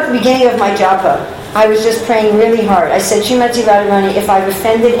somehow at the beginning of my japa, I was just praying really hard. I said, Srimati Radharani, if I've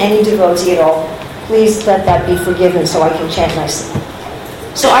offended any devotee at all, please let that be forgiven so I can chant nicely.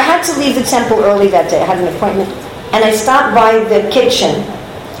 So I had to leave the temple early that day. I had an appointment. And I stopped by the kitchen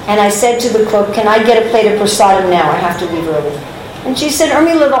and I said to the cook, can I get a plate of prasadam now? I have to leave early. And she said,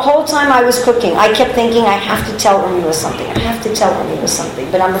 Urmila, the whole time I was cooking, I kept thinking, I have to tell Urmila something. I have to tell Urmila something,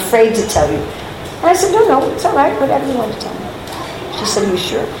 but I'm afraid to tell you. And I said, no, it's all right, whatever you want to tell me. She said, are you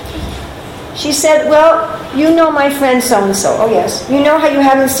sure? She said, well, you know my friend so-and-so. Oh, yes. You know how you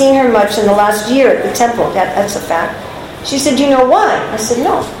haven't seen her much in the last year at the temple. That's a fact. She said, you know why? I said,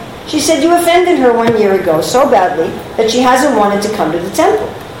 no. She said, you offended her 1 year ago so badly that she hasn't wanted to come to the temple.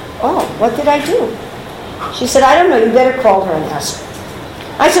 Oh, what did I do? She said, I don't know. You better call her and ask her.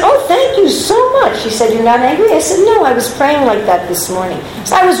 I said, oh, thank you so much. She said, you're not angry? I said, no, I was praying like that this morning.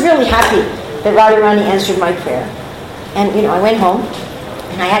 So I was really happy that Radharani answered my prayer. And, I went home.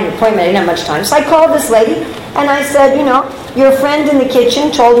 And I had an appointment, I didn't have much time. So I called this lady, and I said, your friend in the kitchen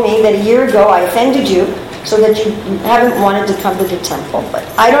told me that a year ago I offended you so that you haven't wanted to come to the temple. But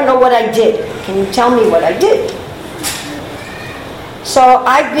I don't know what I did. Can you tell me what I did? So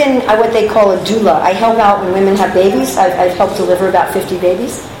I've been what they call a doula. I help out when women have babies. I've helped deliver about 50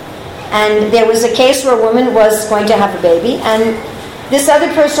 babies. And there was a case where a woman was going to have a baby, and this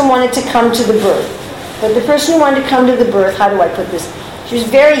other person wanted to come to the birth. But the person who wanted to come to the birth, how do I put this? She was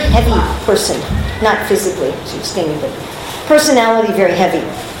a very heavy person, not physically, she was skinny, but personality very heavy,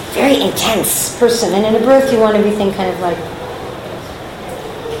 very intense person. And in a birth, you want everything kind of like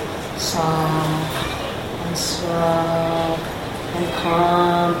soft and slow and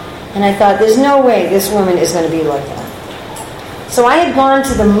calm. And I thought, there's no way this woman is going to be like that. So I had gone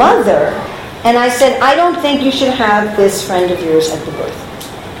to the mother, and I said, I don't think you should have this friend of yours at the birth.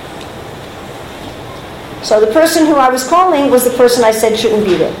 So the person who I was calling was the person I said shouldn't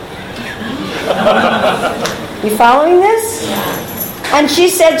be there. You following this? And she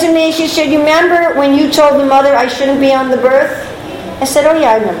said to me, she said, you remember when you told the mother I shouldn't be on the birth? I said, oh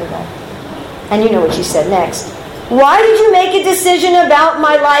yeah, I remember that. And you know what she said next. Why did you make a decision about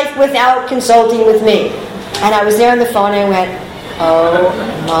my life without consulting with me? And I was there on the phone and I went, oh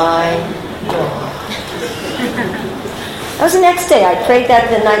my God. That was the next day. I prayed that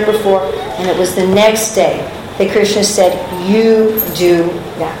the night before, and it was the next day that Krishna said, you do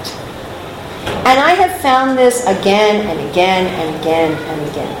that. And I have found this again and again and again and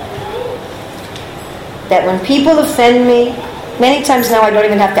again. That when people offend me, many times now I don't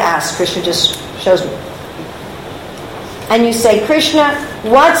even have to ask. Krishna just shows me. And you say, Krishna,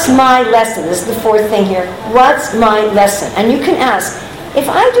 what's my lesson? This is the fourth thing here. What's my lesson? And you can ask, if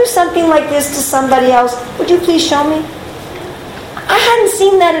I do something like this to somebody else, would you please show me? I hadn't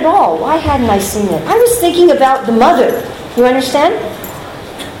seen that at all. Why hadn't I seen it? I was thinking about the mother. You understand?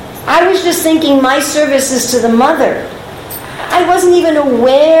 I was just thinking my service is to the mother. I wasn't even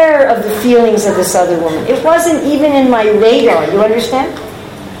aware of the feelings of this other woman. It wasn't even in my radar. You understand?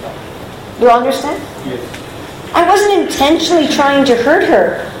 You all understand? Yes. I wasn't intentionally trying to hurt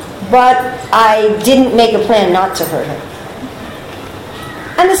her, but I didn't make a plan not to hurt her.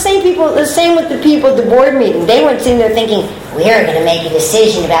 And the same with the people at the board meeting. They weren't sitting there thinking, we're going to make a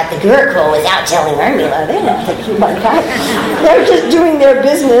decision about the Gurukul without telling Urmila. They weren't thinking like that. They were just doing their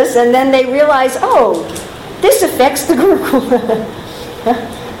business, and then they realized, oh, this affects the Gurukul.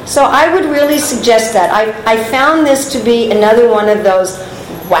 So I would really suggest that. I found this to be another one of those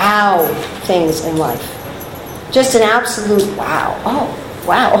wow things in life. Just an absolute wow. Oh,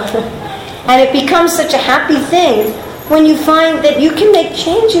 wow. And it becomes such a happy thing when you find that you can make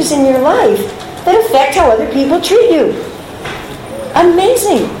changes in your life that affect how other people treat you.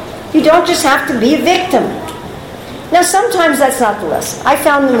 Amazing. You don't just have to be a victim. Now, sometimes that's not the lesson. I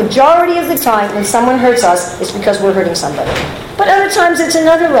found the majority of the time when someone hurts us, it's because we're hurting somebody. But other times it's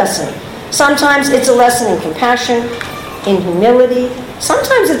another lesson. Sometimes it's a lesson in compassion, in humility.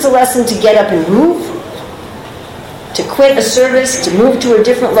 Sometimes it's a lesson to get up and move, to quit a service, to move to a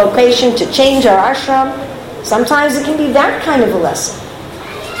different location, to change our ashram. Sometimes it can be that kind of a lesson.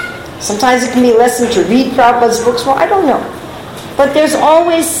 Sometimes it can be a lesson to read Prabhupada's books more. I don't know. But there's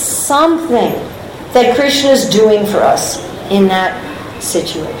always something that Krishna is doing for us in that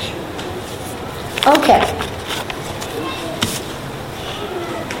situation. Okay.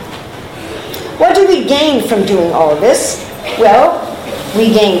 What do we gain from doing all of this? Well,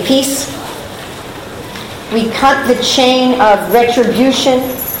 we gain peace. We cut the chain of retribution,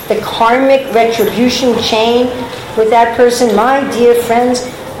 the karmic retribution chain with that person. My dear friends,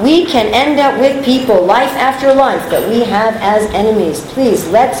 we can end up with people life after life that we have as enemies. Please,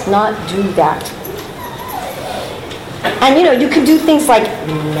 let's not do that. And you can do things like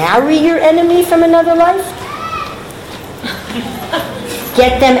marry your enemy from another life.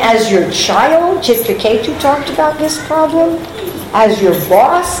 Get them as your child. Chitraketu talked about this problem. As your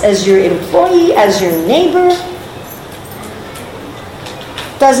boss, as your employee, as your neighbor.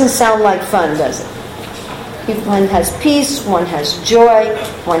 Doesn't sound like fun, does it? One has peace, one has joy,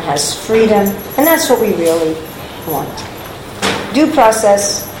 one has freedom, and that's what we really want. Due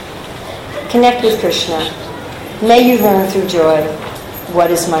process, connect with Krishna. May you learn through joy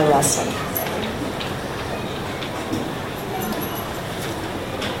what is my lesson.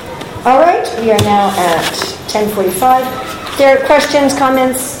 All right, we are now at 10:45. There are questions,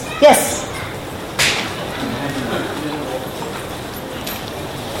 comments? Yes?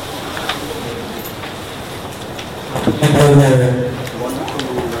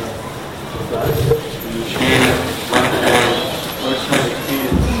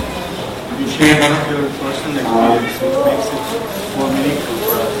 One of your personal experience which makes it more meaningful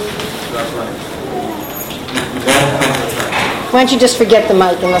for us to apply. Why don't you just forget the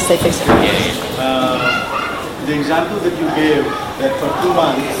mic unless they fix it? The example that you gave, that for 2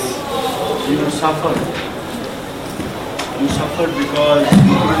 months you suffered. You suffered because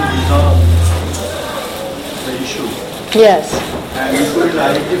you couldn't resolve the issue. Yes. And you couldn't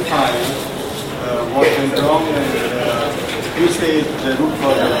identify what went wrong and you say the root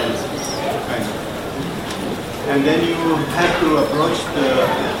cause analysis. And then you had to approach the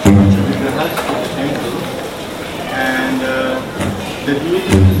Vigrahas to the temple, and the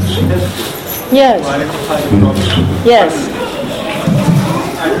deities helped you Yes. to identify the problem. Yes.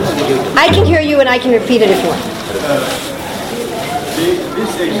 I can hear you and I can repeat it if you want.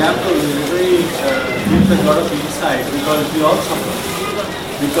 This example is very gives a lot of insight because we all suffer.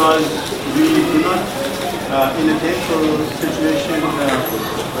 Because we do not, in a temple situation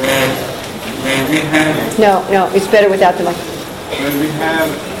where we have... No, it's better without the mic. When we have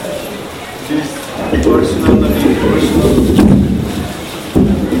this personal and impersonal...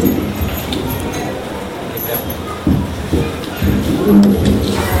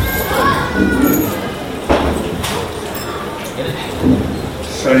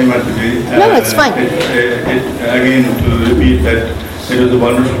 Sorry, Mataji. No, it's fine. Again, to repeat that it was a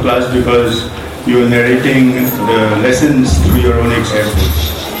wonderful class because you were narrating the lessons through your own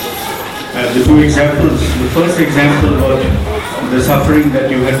examples. The 2 examples, the first example was the suffering that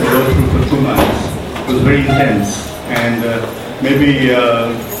you had to go through for 2 months. It was very intense, and maybe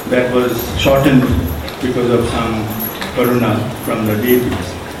that was shortened because of some karuna from the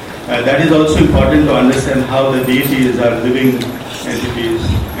deities. That is also important to understand how the deities are living entities,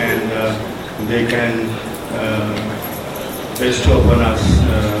 and they can bestow upon us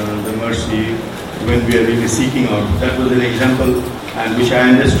the mercy when we are really seeking out. That was an example, and which I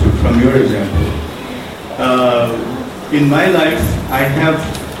understood from your example. In my life, I have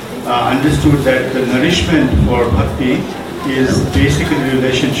understood that the nourishment for bhakti is basically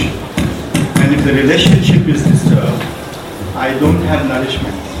relationship. And if the relationship is disturbed, I don't have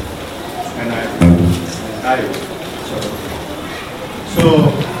nourishment. And I die.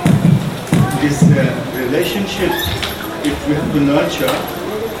 So this relationship, if we have to nurture,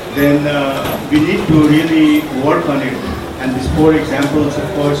 then we need to really work on it. And these 4 examples,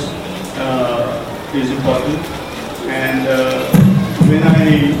 of course, is important. And when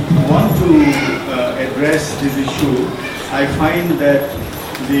I want to address this issue, I find that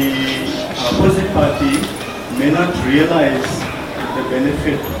the opposite party may not realize the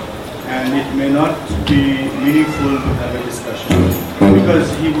benefit, and it may not be meaningful to have a discussion because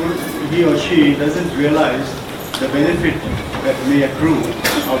he or she doesn't realize the benefit that may accrue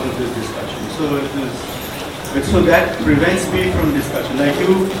out of this discussion. So that prevents me from discussion. Like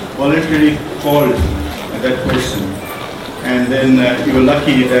you voluntarily called that person, and then you were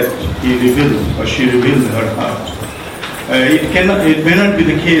lucky that he revealed or she revealed her heart. It may not be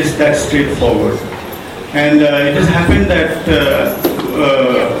the case that straightforward. And it has happened that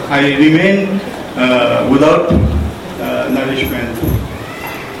I remain without nourishment.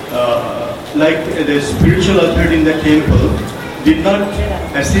 Like the spiritual authority in the temple did not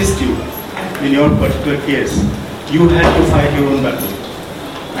assist you in your particular case. You had to fight your own battle.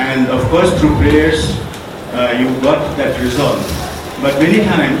 And of course through prayers you got that resolve. But many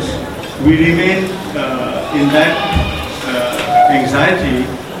times we remain in that anxiety,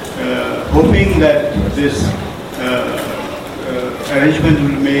 hoping that this arrangement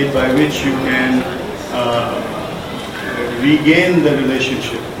will be made by which you can regain the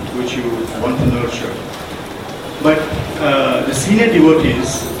relationship which you want to nurture. But the senior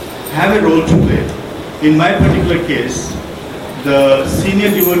devotees have a role to play. In my particular case, the senior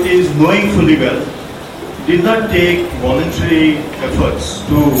devotees, knowing fully well, did not take voluntary efforts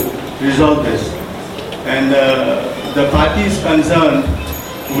to resolve this. And the parties concerned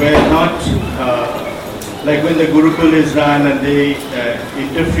were not, like when the Gurukul is run and they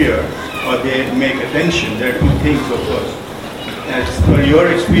interfere or they make attention, there are two things of course. As per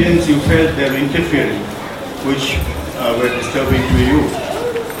your experience, you felt they were interfering, which were disturbing to you,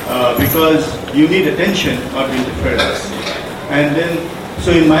 because you need attention or interference. And then,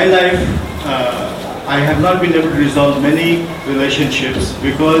 so in my life, I have not been able to resolve many relationships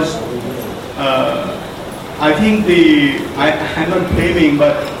because I think I'm not blaming,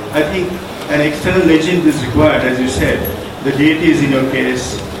 but I think an external agent is required, as you said. The deities in your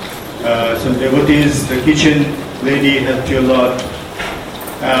case, some devotees, the kitchen lady helped you a lot.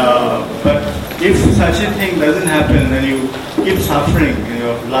 But if such a thing doesn't happen and you keep suffering in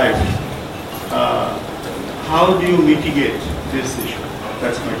your life, how do you mitigate this issue?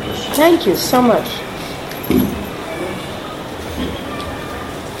 That's my question. Thank you so much.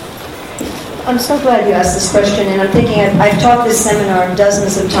 I'm so glad you asked this question, and I'm thinking I've taught this seminar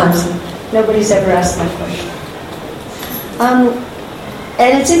dozens of times, and nobody's ever asked my question.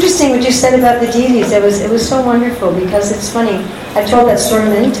 And it's interesting what you said about the deities. It was so wonderful because it's funny. I've told that story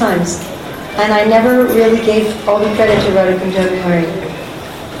many times, and I never really gave all the credit to Radha Kunjabi Hari.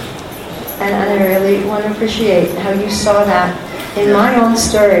 And I really want to appreciate how you saw that in my own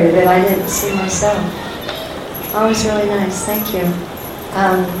story that I didn't see myself. Oh, it was really nice. Thank you.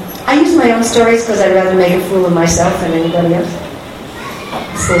 I use my own stories because I'd rather make a fool of myself than anybody else.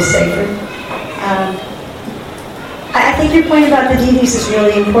 It's a little safer. I think your point about the deities is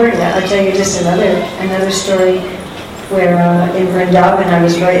really important. I'll tell you just another story where in Vrindavan I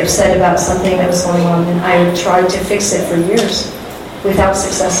was very upset about something that was going on, and I tried to fix it for years without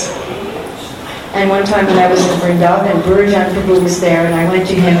success. And one time when I was in Vrindavan, Gurujan Prabhu was there, and I went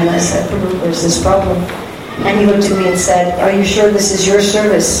to him and I said, Prabhu, there's this problem. And he looked at me and said, are you sure this is your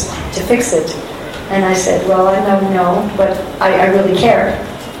service to fix it? And I said, well, I don't know, but I really care.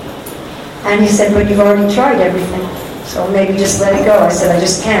 And he said, but you've already tried everything, so maybe just let it go. I said, I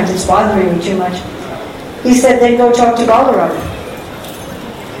just can't, it's bothering me too much. He said, then go talk to Balaram.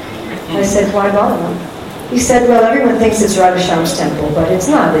 I said, why Balaram? He said, well, everyone thinks it's Radhashyam's temple, but it's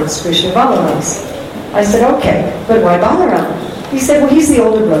not, it's Krishna Balaram's. I said, okay, but why Balaram? He said, well, he's the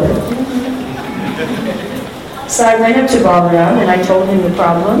older brother. So I went up to Balaram and I told him the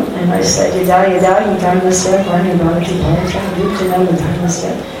problem, and I said, Yada yada yidharmasya vani bhavati bhavata yuktanam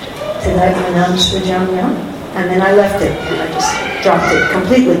yidharmasya tadai manam svajamyam. And then I left it, and I just dropped it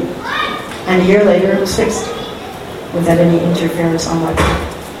completely. And a year later it was fixed, without any interference on my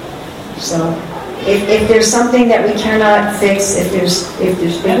part. So, if there's something that we cannot fix, if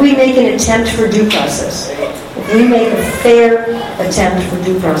we make an attempt for due process, if we make a fair attempt for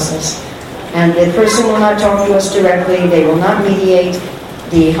due process, and the person will not talk to us directly, they will not mediate,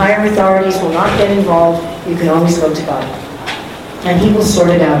 the higher authorities will not get involved, you can always go to God. And He will sort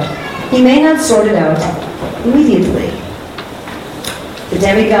it out. He may not sort it out immediately. The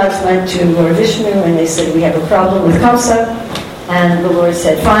demigods went to Lord Vishnu and they said, we have a problem with Kamsa. And the Lord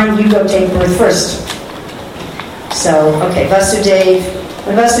said, fine, you go take birth first. So, okay,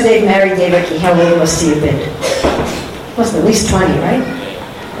 when Vasudev married Devaki, how old must he have been? Must have been at least 20, right?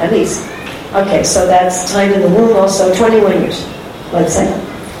 At least. Okay, so that's time in the womb also, 21 years, let's say.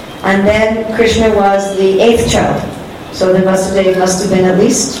 And then Krishna was the 8th child. So then Vasudeva must have been at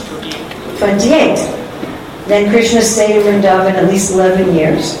least 28. Then Krishna stayed in Vrindavan at least 11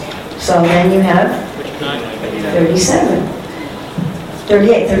 years. So then you have 37.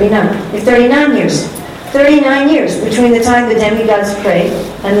 38, 39. It's 39 years. 39 years between the time the demigods prayed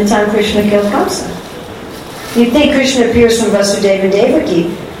and the time Krishna killed Kamsa. You'd think Krishna appears from Vasudeva and Devaki,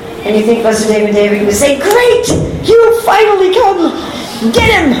 and you think Vasudeva and Devaki would say, "Great! You finally come! Get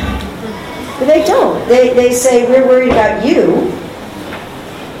him!" But they don't. They say, "We're worried about you."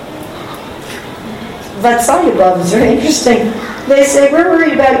 Vatsalya Bhav is very interesting. They say, "We're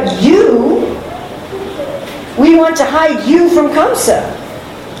worried about you. We want to hide you from Kamsa."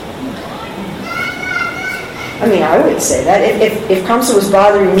 I mean, I would say that. If Kamsa was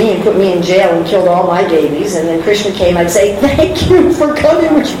bothering me and put me in jail and killed all my babies, and then Krishna came, I'd say, "Thank you for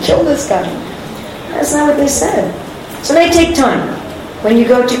coming, would you kill this guy?" That's not what they said. So they take time. When you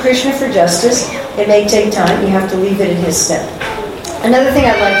go to Krishna for justice, it may take time. You have to leave it in his step. Another thing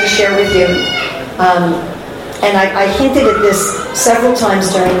I'd like to share with you, and I hinted at this several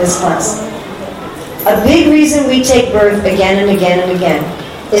times during this class. A big reason we take birth again and again and again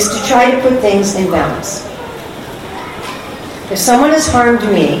is to try to put things in balance. If someone has harmed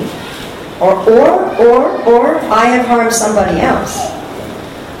me, or I have harmed somebody else,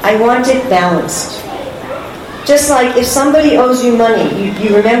 I want it balanced. Just like if somebody owes you money,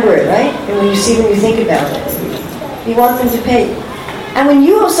 you remember it, right? And when you see them, you think about it. You want them to pay you. And when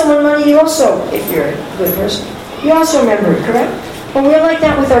you owe someone money, you also, if you're a good person, you also remember it, correct? Well, we're like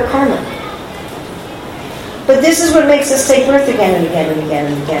that with our karma. But this is what makes us take birth again and again and again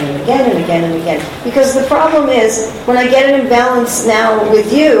and again and again and again and again. Because the problem is, when I get it in balance now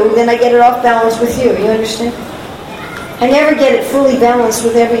with you, then I get it off balance with you. You understand? I never get it fully balanced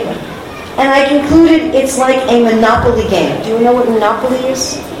with everyone. And I concluded it's like a Monopoly game. Do you know what Monopoly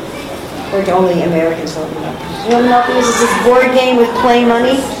is? Or do only Americans know what Monopoly is? You know what Monopoly is? It's this board game with play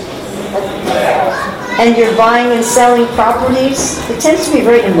money. And you're buying and selling properties. It tends to be a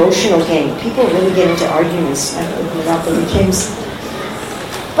very emotional game. People really get into arguments with Monopoly games.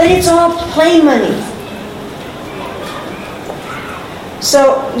 But it's all play money.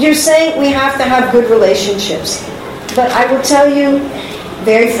 So you're saying we have to have good relationships. But I will tell you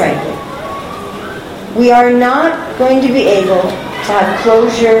very frankly, we are not going to be able to have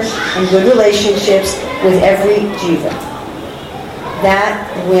closure and good relationships with every jiva. That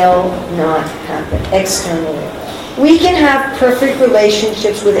will not happen externally. We can have perfect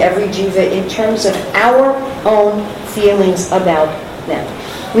relationships with every jiva in terms of our own feelings about them.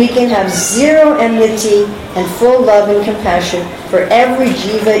 We can have zero enmity and full love and compassion for every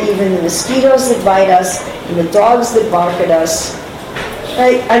jiva, even the mosquitoes that bite us and the dogs that bark at us.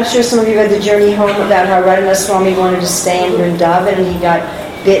 Right? I'm sure some of you read The Journey Home about how Radhanath Swami wanted to stay in Vrindavan and he got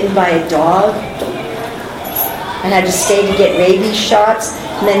bitten by a dog and had to stay to get rabies shots,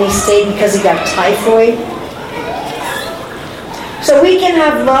 and then he stayed because he got typhoid. So we can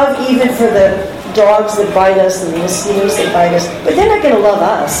have love even for the dogs that bite us and the mosquitoes that bite us, but they're not going to love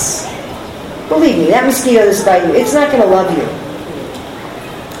us. Believe me, that mosquito that's biting you, it's not going to love you.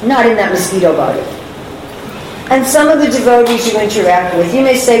 Not in that mosquito body. And some of the devotees you interact with, you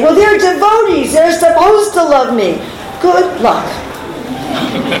may say, well, they're devotees, they're supposed to love me. Good luck.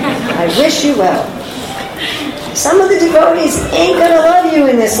 I wish you well. Some of the devotees ain't going to love you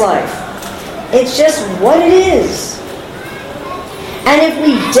in this life. It's just what it is. And if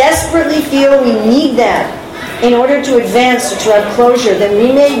we desperately feel we need that in order to advance or to have closure, then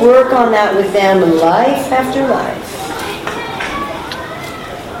we may work on that with them life after life.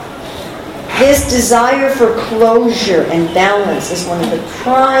 This desire for closure and balance is one of the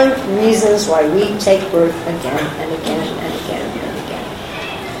prime reasons why we take birth again and again and again and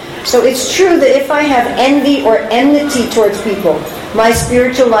again. So it's true that if I have envy or enmity towards people, my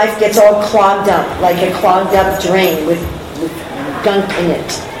spiritual life gets all clogged up, like a clogged up drain with gunk in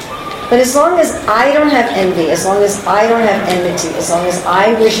it. But as long as I don't have envy, as long as I don't have enmity, as long as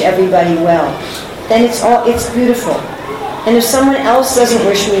I wish everybody well, then it's beautiful. And if someone else doesn't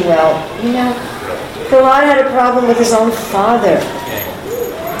wish me well, Prahlad had a problem with his own father.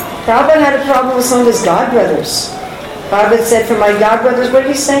 Prabhupada had a problem with some of his godbrothers. Prabhupada said, for my godbrothers, what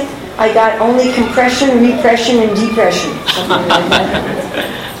did he say? I got only compression, repression, and depression. Something like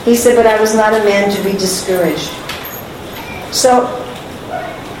that. He said, but I was not a man to be discouraged. So,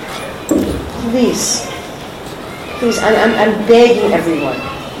 please, I'm begging everyone,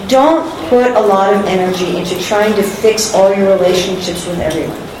 don't put a lot of energy into trying to fix all your relationships with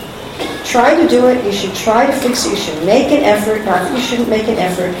everyone. Try to do it. You should try to fix it. You should make an effort. Not that you shouldn't make an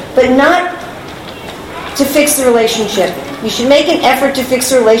effort, but not to fix the relationship. You should make an effort to fix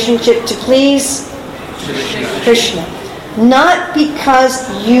the relationship to please Krishna. not because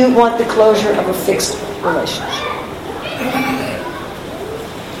you want the closure of a fixed relationship.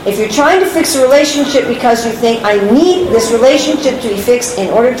 If you're trying to fix a relationship because you think, I need this relationship to be fixed in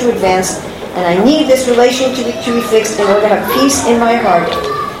order to advance, and I need this relationship to be fixed in order to have peace in my heart,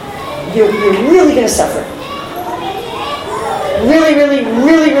 you're really going to suffer. Really, really,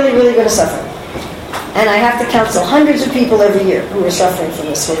 really, really, really going to suffer. And I have to counsel hundreds of people every year who are suffering from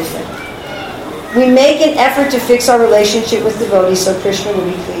this sort of thing. We make an effort to fix our relationship with devotees so Krishna will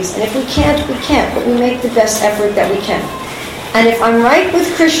be pleased. And if we can't, we can't. But we make the best effort that we can. And if I'm right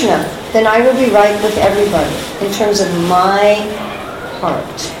with Krishna, then I will be right with everybody in terms of my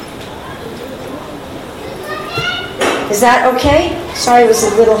heart. Is that okay? Sorry, it was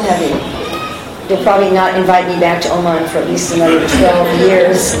a little heavy. You'll probably not invite me back to Oman for at least another 12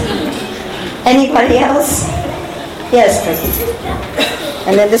 years. Anybody else? Yes, Priti.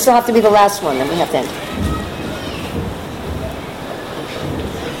 And then this will have to be the last one, then we have to end.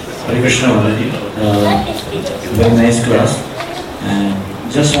 Hare Krishna, Mataji. Very nice class.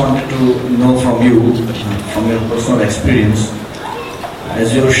 And just wanted to know from you, from your personal experience,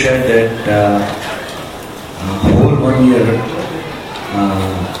 as you shared that whole 1 year,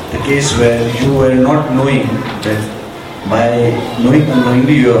 the case where you were not knowing that by knowing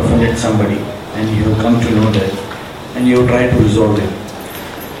unknowingly you offended somebody, and you have come to know that, and you have tried to resolve it.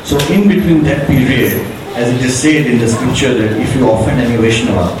 So in between that period, as it is said in the scripture that if you offend any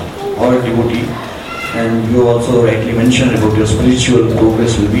Vaishnava or a devotee, and you also rightly mentioned about your spiritual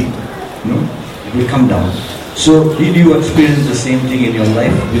progress will be, it will come down. So did you experience the same thing in your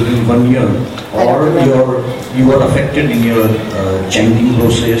life within 1 year, or you were affected in your chanting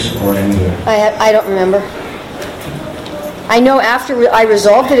process or anywhere? I don't remember. I know after I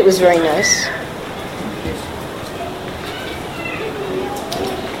resolved it was very nice.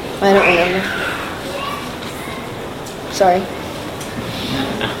 I don't remember. Sorry.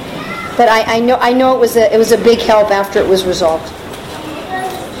 But I know it was a big help after it was resolved.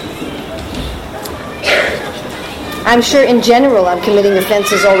 I'm sure in general I'm committing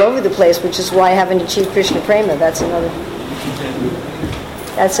offenses all over the place, which is why I haven't achieved Krishna Prema. That's another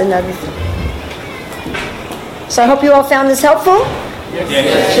thing. So I hope you all found this helpful.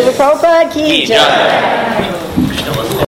 Yes. Srila Prabhupada ki jai.